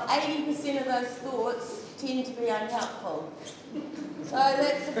 Now, 80% of those thoughts tend to be unhelpful. So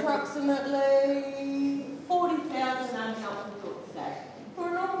that's approximately 40,000 unhelpful thoughts a day for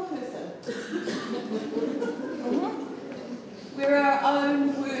a normal person. We're our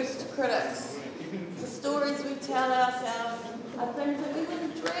own worst critics. The stories we tell ourselves are things that we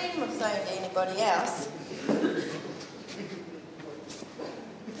wouldn't dream of saying to anybody else.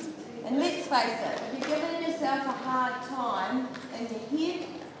 And let's face it, if you're giving yourself a hard time in your head,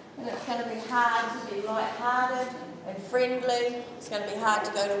 and it's going to be hard to be light-hearted and friendly, it's going to be hard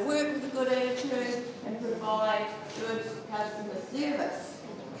to go to work with a good attitude and provide good customer service.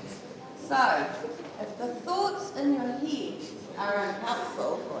 So, if the thoughts in your head are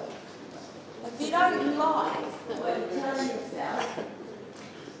unhelpful, if you don't like what you're telling yourself,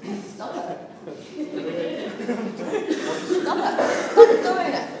 just stop it. Stop it. Stop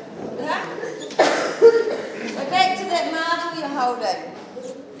doing it. Okay? So back to that marble you're holding.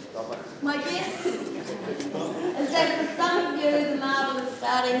 My guess is that for some of you the marble is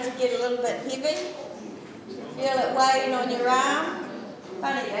starting to get a little bit heavy. You feel it weighing on your arm.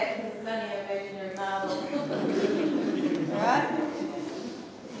 Funny that, because it's only an imaginary marble. Alright?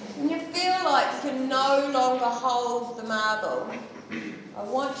 When you feel like you can no longer hold the marble, I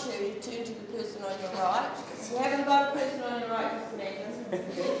want you to turn to the person on your right. If you haven't got a person on your right, just imagine.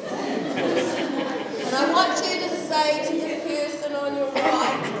 And I want you to say to the person on your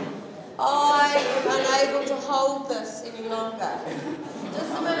right, I am unable to hold this any longer.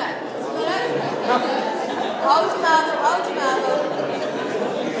 Just a minute, just a minute. Hold your marble, hold your marble.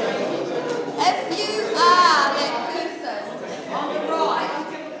 If you are that person on the right,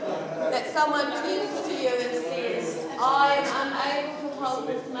 that someone turns to you and says, I am unable to hold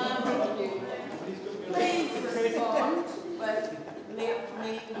this marble, please respond with, let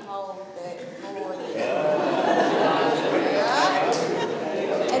me hold that for you. Right?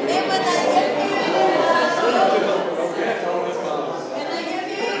 And then when they give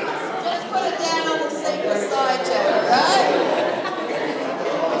you just put it down on the seat beside you, right?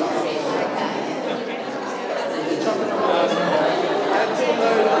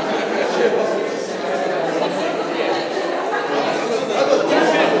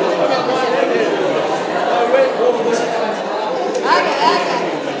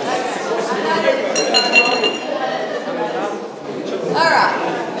 Alright,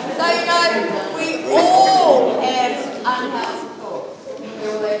 so you know, we all have unhelpful thoughts. We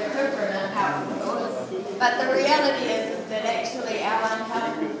all have different unhelpful thoughts. But the reality is that actually our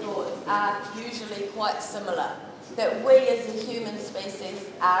unhelpful thoughts are usually quite similar. that we as a human species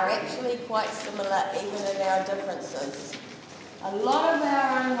are actually quite similar even in our differences. A lot of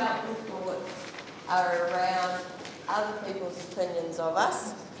our unhelpful thoughts are around other people's opinions of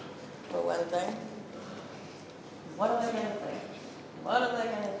us, for one thing. What are they going to think? What are they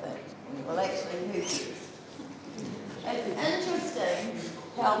going to think? Well, actually, who cares? It's interesting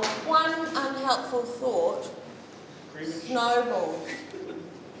how one unhelpful thought snowballs.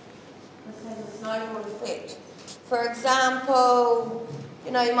 This has a snowball effect. For example,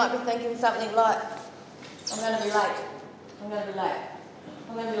 you might be thinking something like, I'm going to be late. I'm going to be late.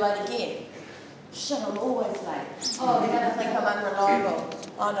 I'm going to be late again. Shit, I'm always late. Oh, they're going to think I'm unreliable.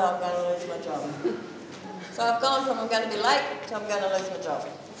 Oh no, I'm going to lose my job. So I've gone from I'm going to be late to I'm going to lose my job.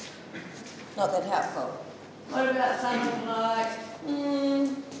 Not that helpful. What about something like,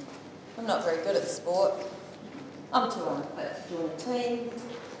 I'm not very good at sport. I'm too unfit to join a team.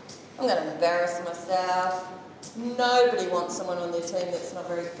 I'm going to embarrass myself. Nobody wants someone on their team that's not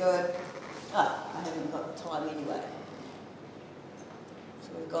very good. Oh, I haven't got the time anyway. So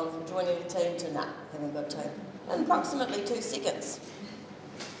we've gone from joining a team to nah, haven't got time. In approximately 2 seconds.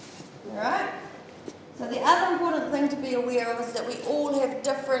 Alright? So the other important thing to be aware of is that we all have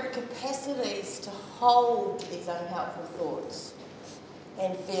different capacities to hold these unhelpful thoughts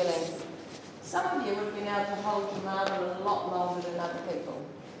and feelings. Some of you would have been able to hold your marble a lot longer than other people.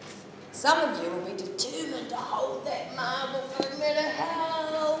 Some of you will be determined to hold that marble no matter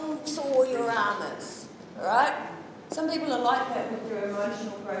how sore your arm is. Alright? Some people are like that with their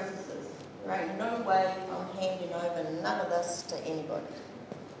emotional processes. There ain't no way I'm handing over none of this to anybody.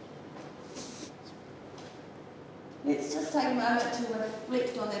 Let's just take a moment to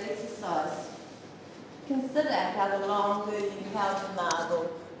reflect on that exercise. Consider how the longer you held the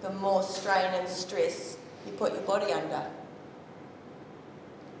marble, the more strain and stress you put your body under.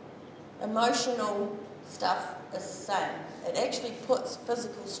 Emotional stuff is the same. It actually puts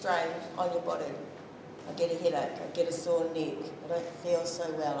physical strain on your body. I get a headache, I get a sore neck, I don't feel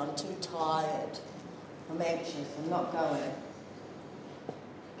so well, I'm too tired, I'm anxious, I'm not going.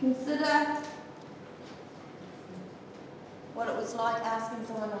 Consider what it was like asking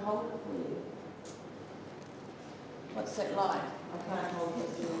someone to hold it for you. What's it like? I can't hold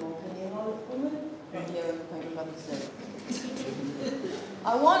this anymore. Can you hold it for me? Yeah, thank you.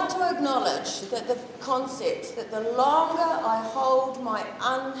 I want to acknowledge that the concept that the longer I hold my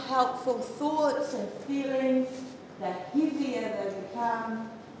unhelpful thoughts and feelings, the heavier they become,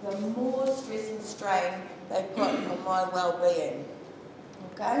 the more stress and strain they put on my well-being.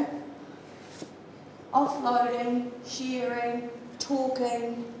 Okay? Offloading, sharing,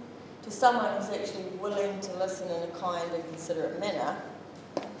 talking to someone who's actually willing to listen in a kind and considerate manner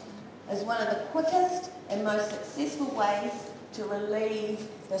is one of the quickest and most successful ways to relieve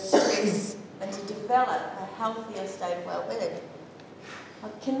the stress and to develop a healthier state of well-being. I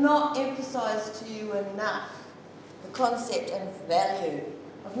cannot emphasise to you enough the concept and value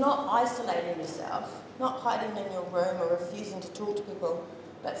of not isolating yourself, not hiding in your room or refusing to talk to people,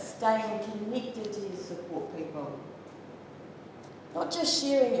 but staying connected to your support people. Not just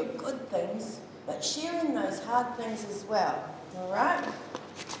sharing your good things, but sharing those hard things as well, alright?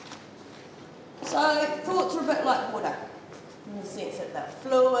 So, thoughts are a bit like water, in the sense that they're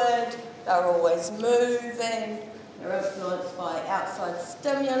fluid, they're always moving, they're influenced by outside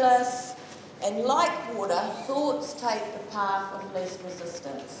stimulus, and like water, thoughts take the path of least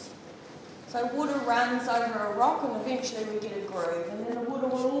resistance. So water runs over a rock and eventually we get a groove, and then the water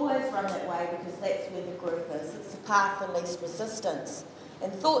will always run that way because that's where the groove is. It's the path of least resistance.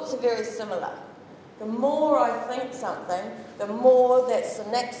 And thoughts are very similar. The more I think something, the more that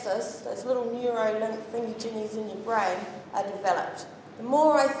synapses, those little neurolink thingy-jinnies in your brain, are developed. The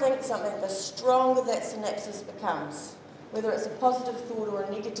more I think something, the stronger that synapses becomes, whether it's a positive thought or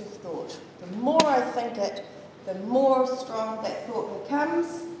a negative thought. The more I think it, the more strong that thought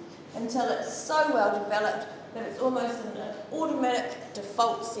becomes, until it's so well developed that it's almost an automatic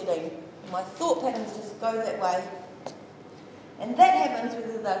default setting. My thought patterns just go that way. And that happens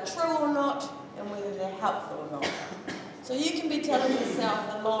whether they're true or not, and whether they're helpful or not. So you can be telling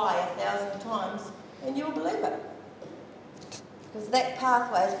yourself a lie 1,000 times, and you'll believe it. Because that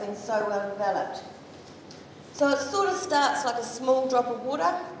pathway has been so well developed. So it sort of starts like a small drop of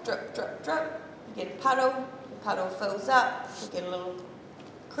water, drip, drip, drip. You get a puddle, the puddle fills up, you get a little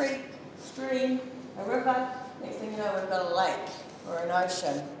creek, stream, a river. Next thing you know, we've got a lake or an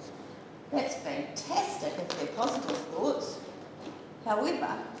ocean. That's fantastic if they're positive thoughts.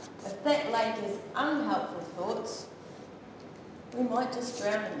 However, if that lake is unhelpful thoughts, we might just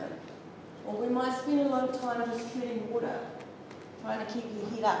drown in them. Or we might spend a lot of time just treading water, trying to keep your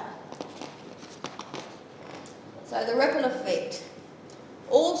head up. So the ripple effect.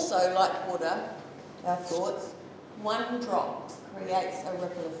 Also, like water, our thoughts, one drop creates a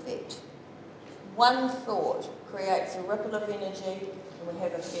ripple effect. One thought creates a ripple of energy and we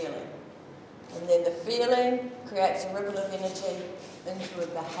have a feeling. And then the feeling creates a ripple of energy into a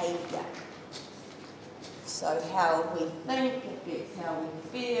behaviour. So how we think affects how we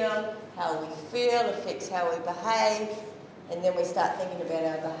feel affects how we behave, and then we start thinking about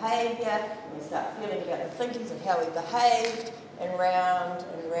our behaviour, and we start feeling about the thinkings of how we behaved, and round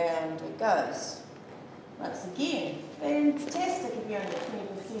it goes. Once again, fantastic if you're in the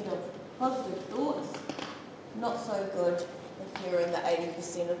 20% of positive thoughts, not so good if you're in the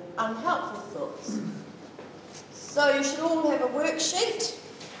 80% of unhelpful thoughts. So you should all have a worksheet,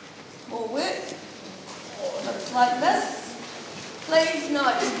 or work, looks like this. Please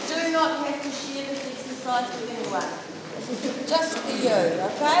note, you do not have to share this exercise with anyone. This is just for you,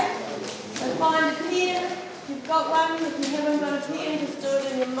 okay? So find a pen, if you've got one, if you haven't got a pen, just do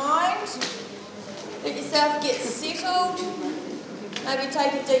it in your mind. Let yourself get settled. Maybe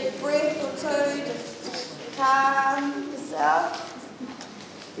take a deep breath or two, just calm yourself.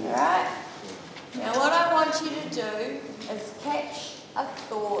 Alright? Now what I want you to do is catch a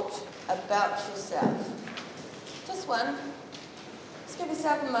thought about yourself. Just one. Just give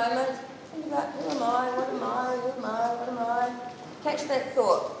yourself a moment. Think about who am I, what am I, who am I, what am I. Catch that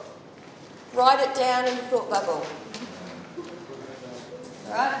thought. Write it down in the thought bubble.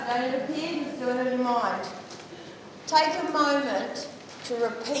 Alright, don't need a pen, just do it in your mind. Take a moment to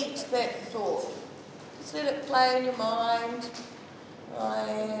repeat that thought. Just let it play in your mind. I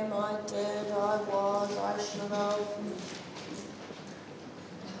am, I did, I was, I should have.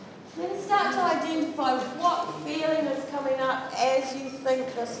 Then start to identify what feeling is coming up as you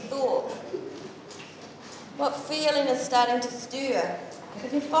think this thought. What feeling is starting to stir?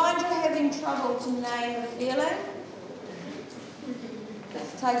 If you find you're having trouble to name the feeling,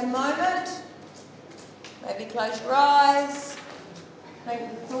 let's take a moment. Maybe close your eyes. Think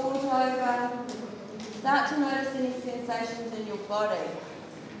the thought over. Start to notice any sensations in your body.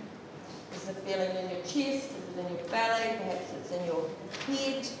 Is the feeling in your chest? Is it in your belly? Perhaps it's in your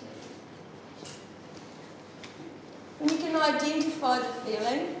head. When you can identify the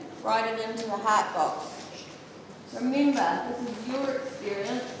feeling, write it into the heart box. Remember, this is your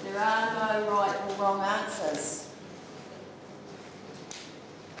experience. There are no right or wrong answers.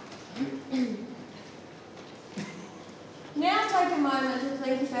 Now take a moment to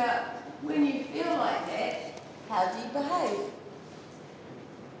think about when you feel like that, how do you behave?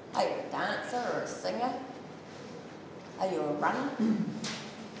 Are you a dancer or a singer? Are you a runner?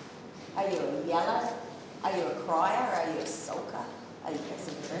 Are you a yeller? Are you a crier? Are you a sulker? Are you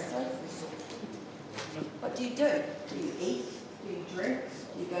passive aggressive? What do? Do you eat? Do you drink?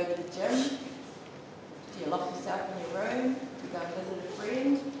 Do you go to the gym? Do you lock yourself in your room? Do you go and visit a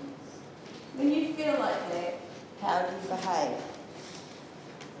friend? When you feel like that, how do you behave?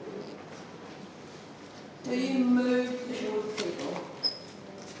 Do you move towards people?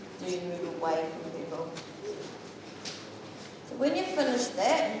 Do you move away from people? So when you finish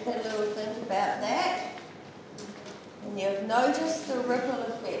that, you've had a little think about that, and you've noticed the ripple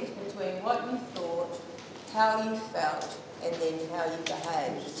effect between what you thought, how you felt, and then how you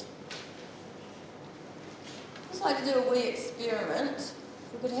behaved. I'd just like to do a wee experiment.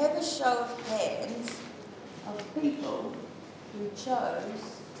 We could have a show of hands of people who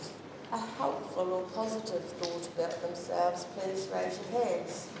chose a helpful or positive thought about themselves. Please raise your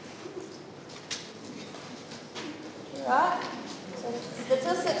hands. Right? So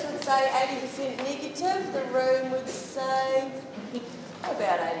statistics would say 80% negative. The room would say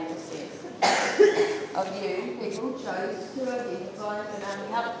about 80% of you people chose to identify an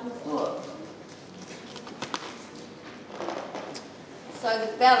unhelpful thought. So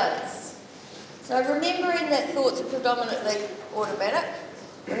the balance. So remembering that thoughts are predominantly automatic.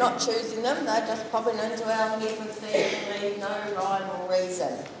 We're not choosing them, they're just popping into our head with seemingly no rhyme or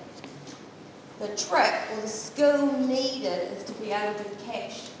reason. The trick or the skill needed is to be able to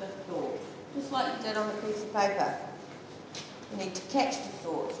catch the thought, just like you did on a piece of paper. You need to catch the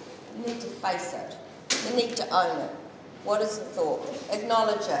thought, you need to face it, you need to own it. What is the thought?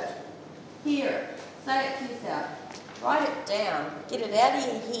 Acknowledge it, hear it, say it to yourself, write it down, get it out of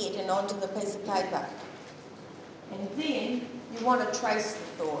your head and onto the piece of paper. And then you want to trace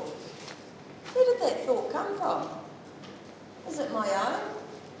the thought. Where did that thought come from? Is it my own?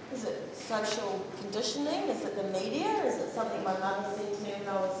 Is it social conditioning? Is it the media? Is it something my mother said to me when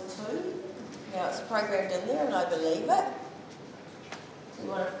I was 2? Now it's programmed in there and I believe it. So you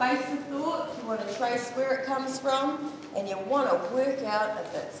want to face the thought, you want to trace where it comes from, and you want to work out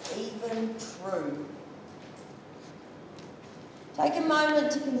if it's even true. Take a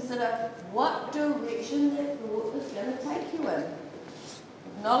moment to consider what direction that thought is going to take you in.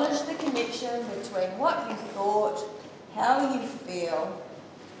 Acknowledge the connection between what you thought, how you feel,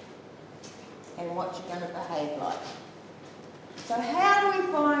 and what you're going to behave like. So how do we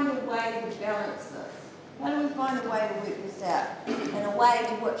find a way to balance this? How do we find a way to work this out? And a way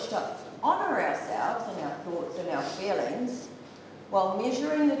to which to honour ourselves and our thoughts and our feelings while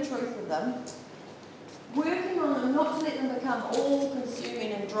measuring the truth of them, working on them not to let them become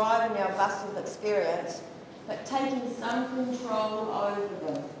all-consuming and driving our bus of experience, but taking some control over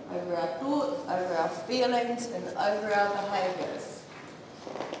them, over our thoughts, over our feelings, and over our behaviours.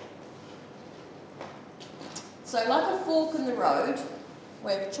 So like a fork in the road,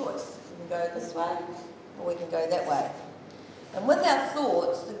 we have a choice. We can go this way, or we can go that way. And with our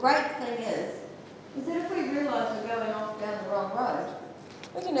thoughts, the great thing is that if we realise we're going off down the wrong road,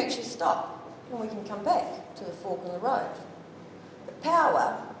 we can actually stop and we can come back to the fork in the road. The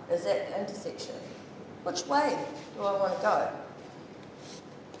power is at the intersection. Which way do I want to go?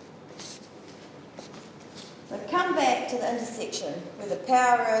 So come back to the intersection where the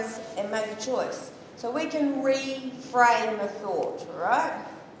power is and make a choice. So we can reframe a thought, right?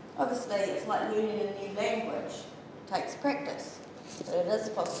 Obviously, it's like learning a new language. It takes practice, but it is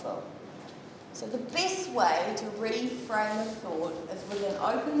possible. So the best way to reframe a thought is with an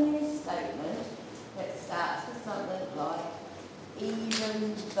open-ended statement that starts with something like,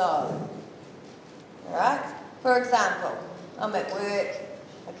 even though. Alright? For example, I'm at work,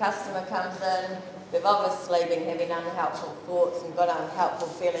 a customer comes in, they've obviously been having unhelpful thoughts and got unhelpful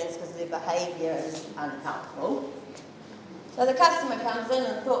feelings because their behaviour is unhelpful. So the customer comes in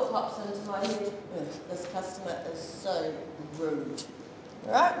and a thought pops into my head, this customer is so rude.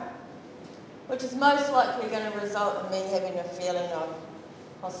 Alright? Which is most likely going to result in me having a feeling of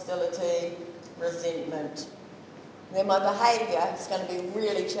hostility, resentment. Then my behaviour is going to be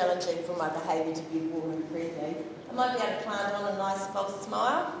really challenging for my behaviour to be warm and friendly. I might be able to plant on a nice false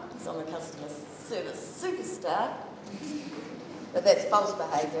smile, because I'm a customer service superstar. But that's false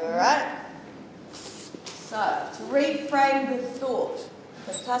behaviour, alright? So, to reframe the thought,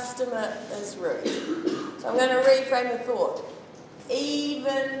 the customer is rude. So I'm going to reframe the thought.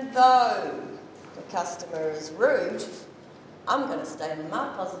 Even though the customer is rude, I'm going to stay in my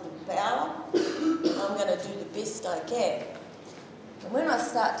positive power, and I'm going to do the best I can. And when I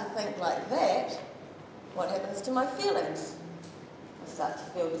start to think like that, what happens to my feelings? I start to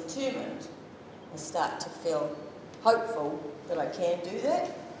feel determined. I start to feel hopeful that I can do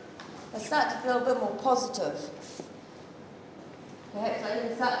that. I start to feel a bit more positive. Perhaps I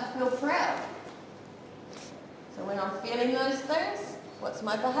even start to feel proud. So when I'm feeling those things, what's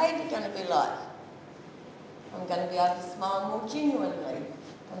my behaviour going to be like? I'm going to be able to smile more genuinely.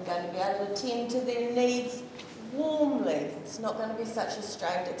 I'm going to be able to attend to their needs warmly. It's not going to be such a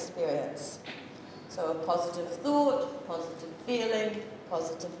strained experience. So a positive thought, positive feeling,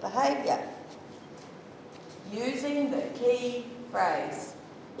 positive behaviour. Using the key phrase,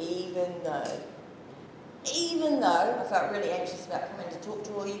 even though. Even though I felt really anxious about coming to talk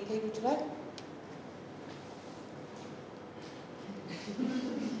to all you people today.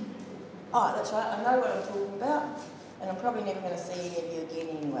 Oh, that's right, I know what I'm talking about, and I'm probably never going to see any of you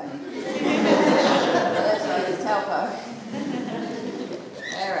again anyway. That's right, it's Taupo.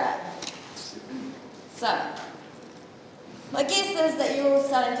 Alright. So, my guess is that you're all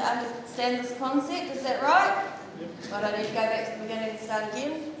starting to understand this concept, is that right? Yep. I don't need to go back to the beginning and start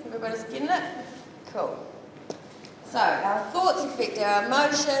again. Everybody's getting it? Cool. So, our thoughts affect our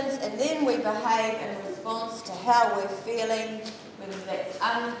emotions, and then we behave in response to how we're feeling, whether that's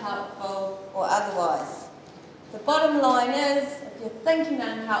unhelpful or otherwise. The bottom line is, if you're thinking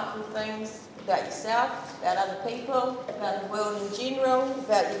unhelpful things about yourself, about other people, about the world in general,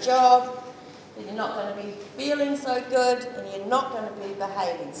 about your job, then you're not going to be feeling so good and you're not going to be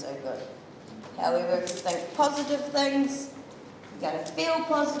behaving so good. However, if you think positive things, you're going to feel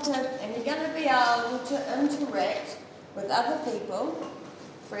positive and you're going to be able to interact with other people,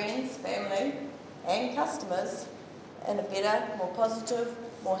 friends, family, and customers in a better, more positive,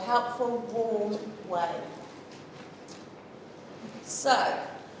 more helpful, warm way. So,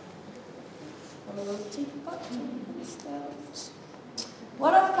 I'm a little teapot.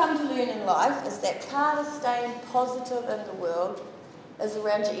 What I've come to learn in life is that part of staying positive in the world is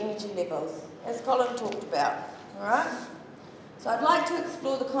around your energy levels, as Colin talked about. Alright? So I'd like to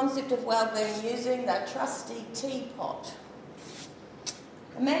explore the concept of well-being using the trusty teapot.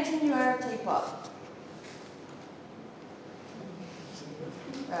 Imagine you are a teapot.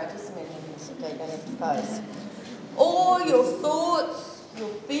 Alright, just imagine this, okay, you don't have to pose. All your thoughts, your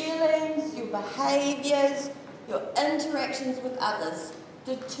feelings, your behaviours, your interactions with others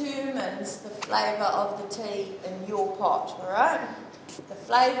determines the flavour of the tea in your pot, alright? The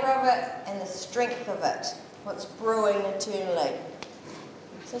flavour of it and the strength of it, what's brewing eternally.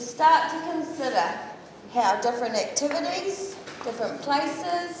 So start to consider how different activities, different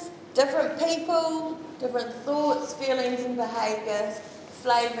places, different people, different thoughts, feelings and behaviours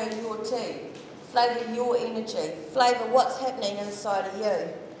flavour your tea, flavour your energy, flavour what's happening inside of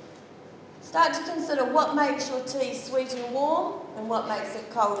you. Start to consider what makes your tea sweet and warm and what makes it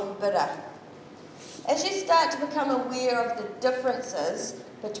cold and bitter. As you start to become aware of the differences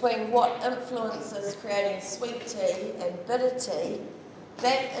between what influences creating sweet tea and bitter tea,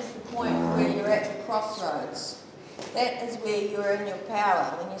 that is the point where you're at the crossroads. That is where you're in your power.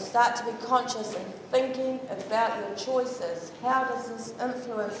 When you start to be conscious and thinking about your choices, how does this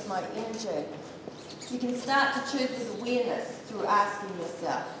influence my energy? You can start to choose with awareness through asking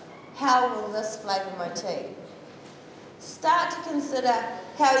yourself, how will this flavour my tea? Start to consider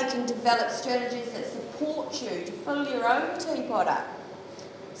how you can develop strategies that support you to fill your own teapot up.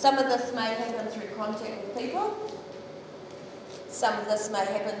 Some of this may happen through contact with people. Some of this may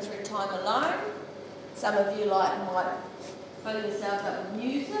happen through time alone. Some of you might fill yourselves up with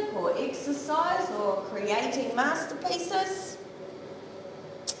music or exercise or creating masterpieces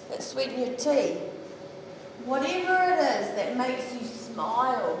that sweeten your tea. Whatever it is that makes you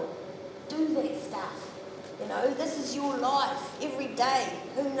smile, do that stuff. You know, this is your life every day.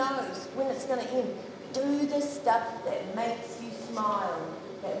 Who knows when it's going to end? Do the stuff that makes you smile,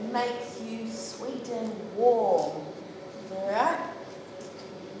 that makes you sweet and warm. Alright?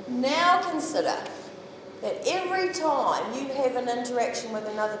 Now consider that every time you have an interaction with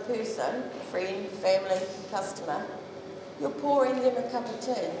another person, friend, family, customer, you're pouring them a cup of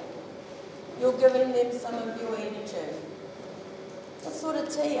tea. You're giving them some of your energy. What sort of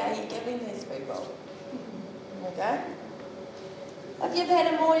tea are you giving these people? Okay? If you've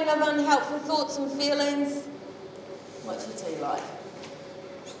had a morning of unhelpful thoughts and feelings, what's your tea like?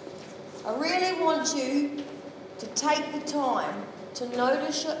 I really want you to take the time to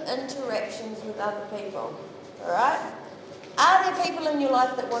notice your interactions with other people. Alright? Are there people in your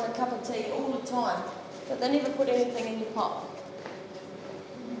life that want a cup of tea all the time, but they never put anything in your pot?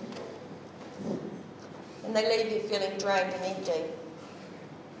 And they leave you feeling drained and empty.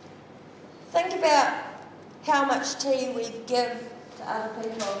 Think about how much tea we give to other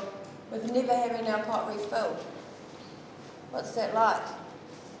people with never having our pot refilled. What's that like?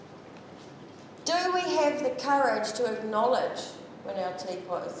 Do we have the courage to acknowledge when our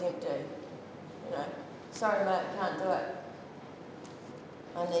teapot is empty? You know, sorry mate, I can't do it.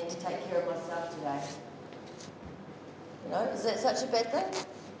 I need to take care of myself today. You know, is that such a bad thing?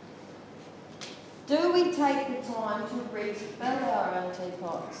 Do we take the time to refill our own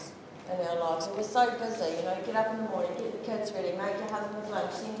teapots in our lives? And we're so busy, you know, get up in the morning, get the kids ready, make your husband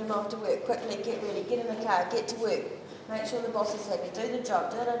lunch, send him off to work, quickly get ready, get in the car, get to work, make sure the boss is happy, do the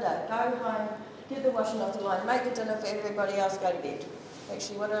job, go home, get the washing off the line, make the dinner for everybody else, go to bed.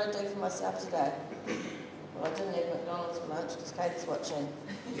 Actually, what did I do for myself today? Well, I didn't have McDonald's for lunch because Katie's watching.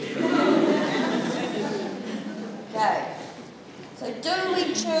 Okay. So do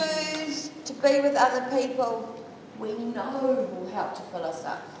we choose to be with other people we know will help to fill us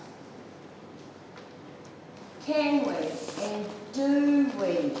up? Can we and do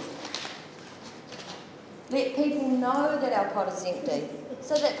we let people know that our pot is empty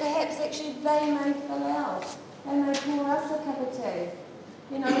so that perhaps actually they may fill ours? They may pour us a cup of tea.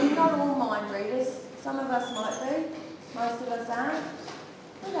 You know, we're not all mind readers. Some of us might be, most of us aren't.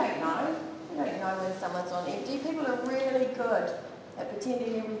 We don't know. We don't know when someone's on empty. People are really good at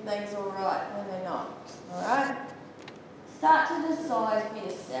pretending everything's all right when they're not. All right? Start to decide for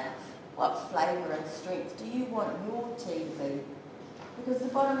yourself what flavour and strength do you want your tea to be. Because the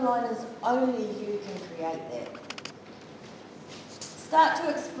bottom line is only you can create that. Start to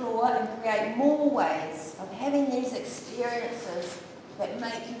explore and create more ways of having these experiences that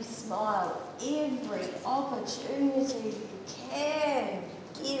make you smile every opportunity you can.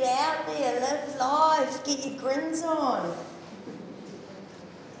 Get out there, live life, get your grins on.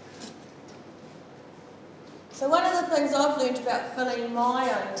 So one of the things I've learned about filling my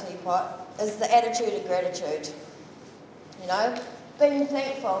own teapot is the attitude of gratitude. You know, being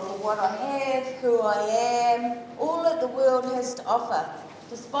thankful for what I have, who I am, all that the world has to offer.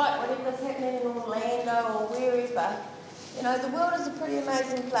 Despite whatever's happening in Orlando or wherever, you know, the world is a pretty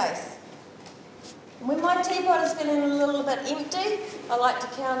amazing place. And when my teapot is feeling a little bit empty, I like to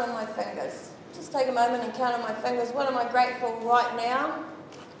count on my fingers. Just take a moment and count on my fingers. What am I grateful right now?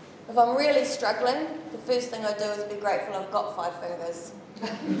 If I'm really struggling, the first thing I do is be grateful I've got 5 fingers.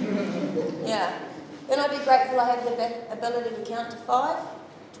 Yeah. Then I'd be grateful I have the ability to count to 5,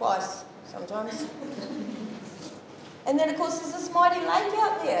 twice sometimes. And then of course there's this mighty lake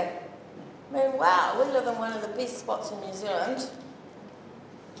out there. I mean, wow, we live in one of the best spots in New Zealand.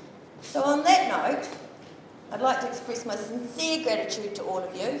 So on that note, I'd like to express my sincere gratitude to all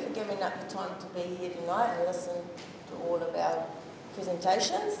of you for giving up your time to be here tonight and listen to all of our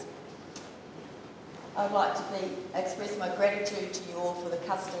presentations. I'd like to express my gratitude to you all for the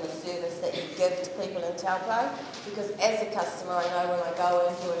customer service that you give to people in Taupo, because as a customer I know when I go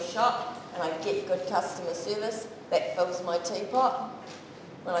into a shop and I get good customer service, that fills my teapot.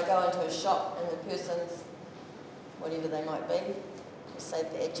 When I go into a shop and the person's, whatever they might be, just say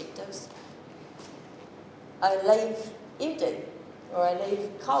the adjectives, I leave empty or I leave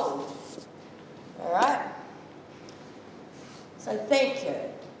cold. All right? So thank you.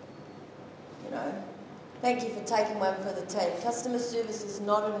 You know, thank you for taking one for the team. Customer service is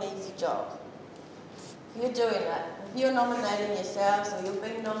not an easy job. If you're doing it, if you're nominating yourselves or you're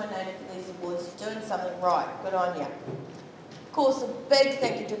being nominated for these awards, you're doing something right. Good on you. Of course, a big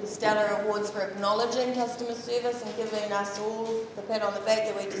thank you to the Stellar Awards for acknowledging customer service and giving us all the pat on the back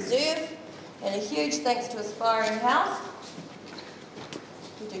that we deserve. And a huge thanks to Aspiring Health,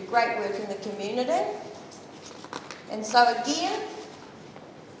 who do great work in the community. And so again,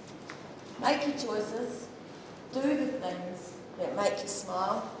 make your choices, do the things that make you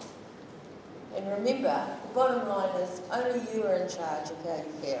smile. And remember, the bottom line is only you are in charge of how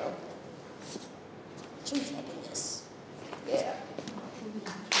you feel. Choose happiness. Yeah.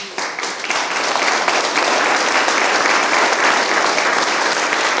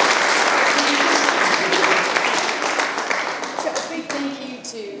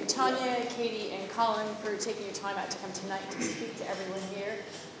 Tanya, Katie, and Colin for taking your time out to come tonight to speak to everyone here.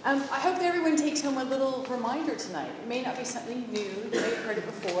 I hope that everyone takes home a little reminder tonight. It may not be something new, you may have heard it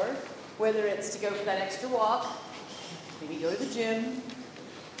before, whether it's to go for that extra walk, maybe go to the gym,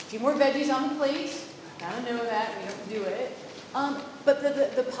 a few more veggies on the plate, I don't know that, we don't do it. But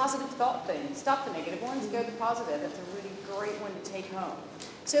the positive thought thing, stop the negative ones, go the positive. That's a really great one to take home.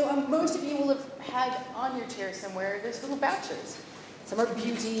 So most of you will have had on your chair somewhere, there's little vouchers. Some are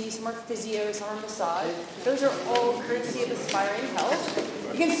beauty, some are physio, some are massage. Those are all courtesy of Aspiring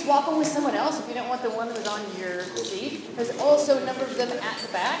Health. You can swap them with someone else if you don't want the one that was on your seat. There's also a number of them at the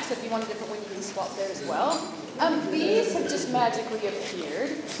back, so if you want a different one, you can swap there as well. These have just magically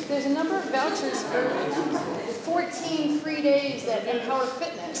appeared. There's a number of vouchers for 14 free days at Empower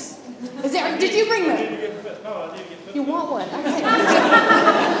Fitness. Did you bring them? No, I didn't get fit. You want one? Okay.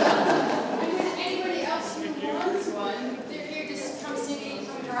 Anybody else who wants one?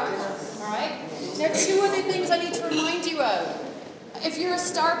 Alright? Now 2 other things I need to remind you of. If you're a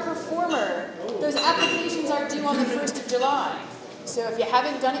star performer, those applications are due on the 1st of July. So if you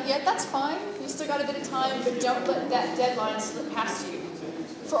haven't done it yet, that's fine. You still got a bit of time, but don't let that deadline slip past you.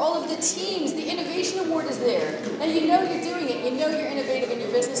 For all of the teams, the Innovation Award is there. And you know you're doing it, you know you're innovative in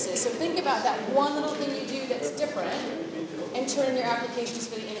your businesses. So think about that one little thing you do that's different and turn in your applications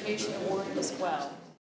for the Innovation Award as well.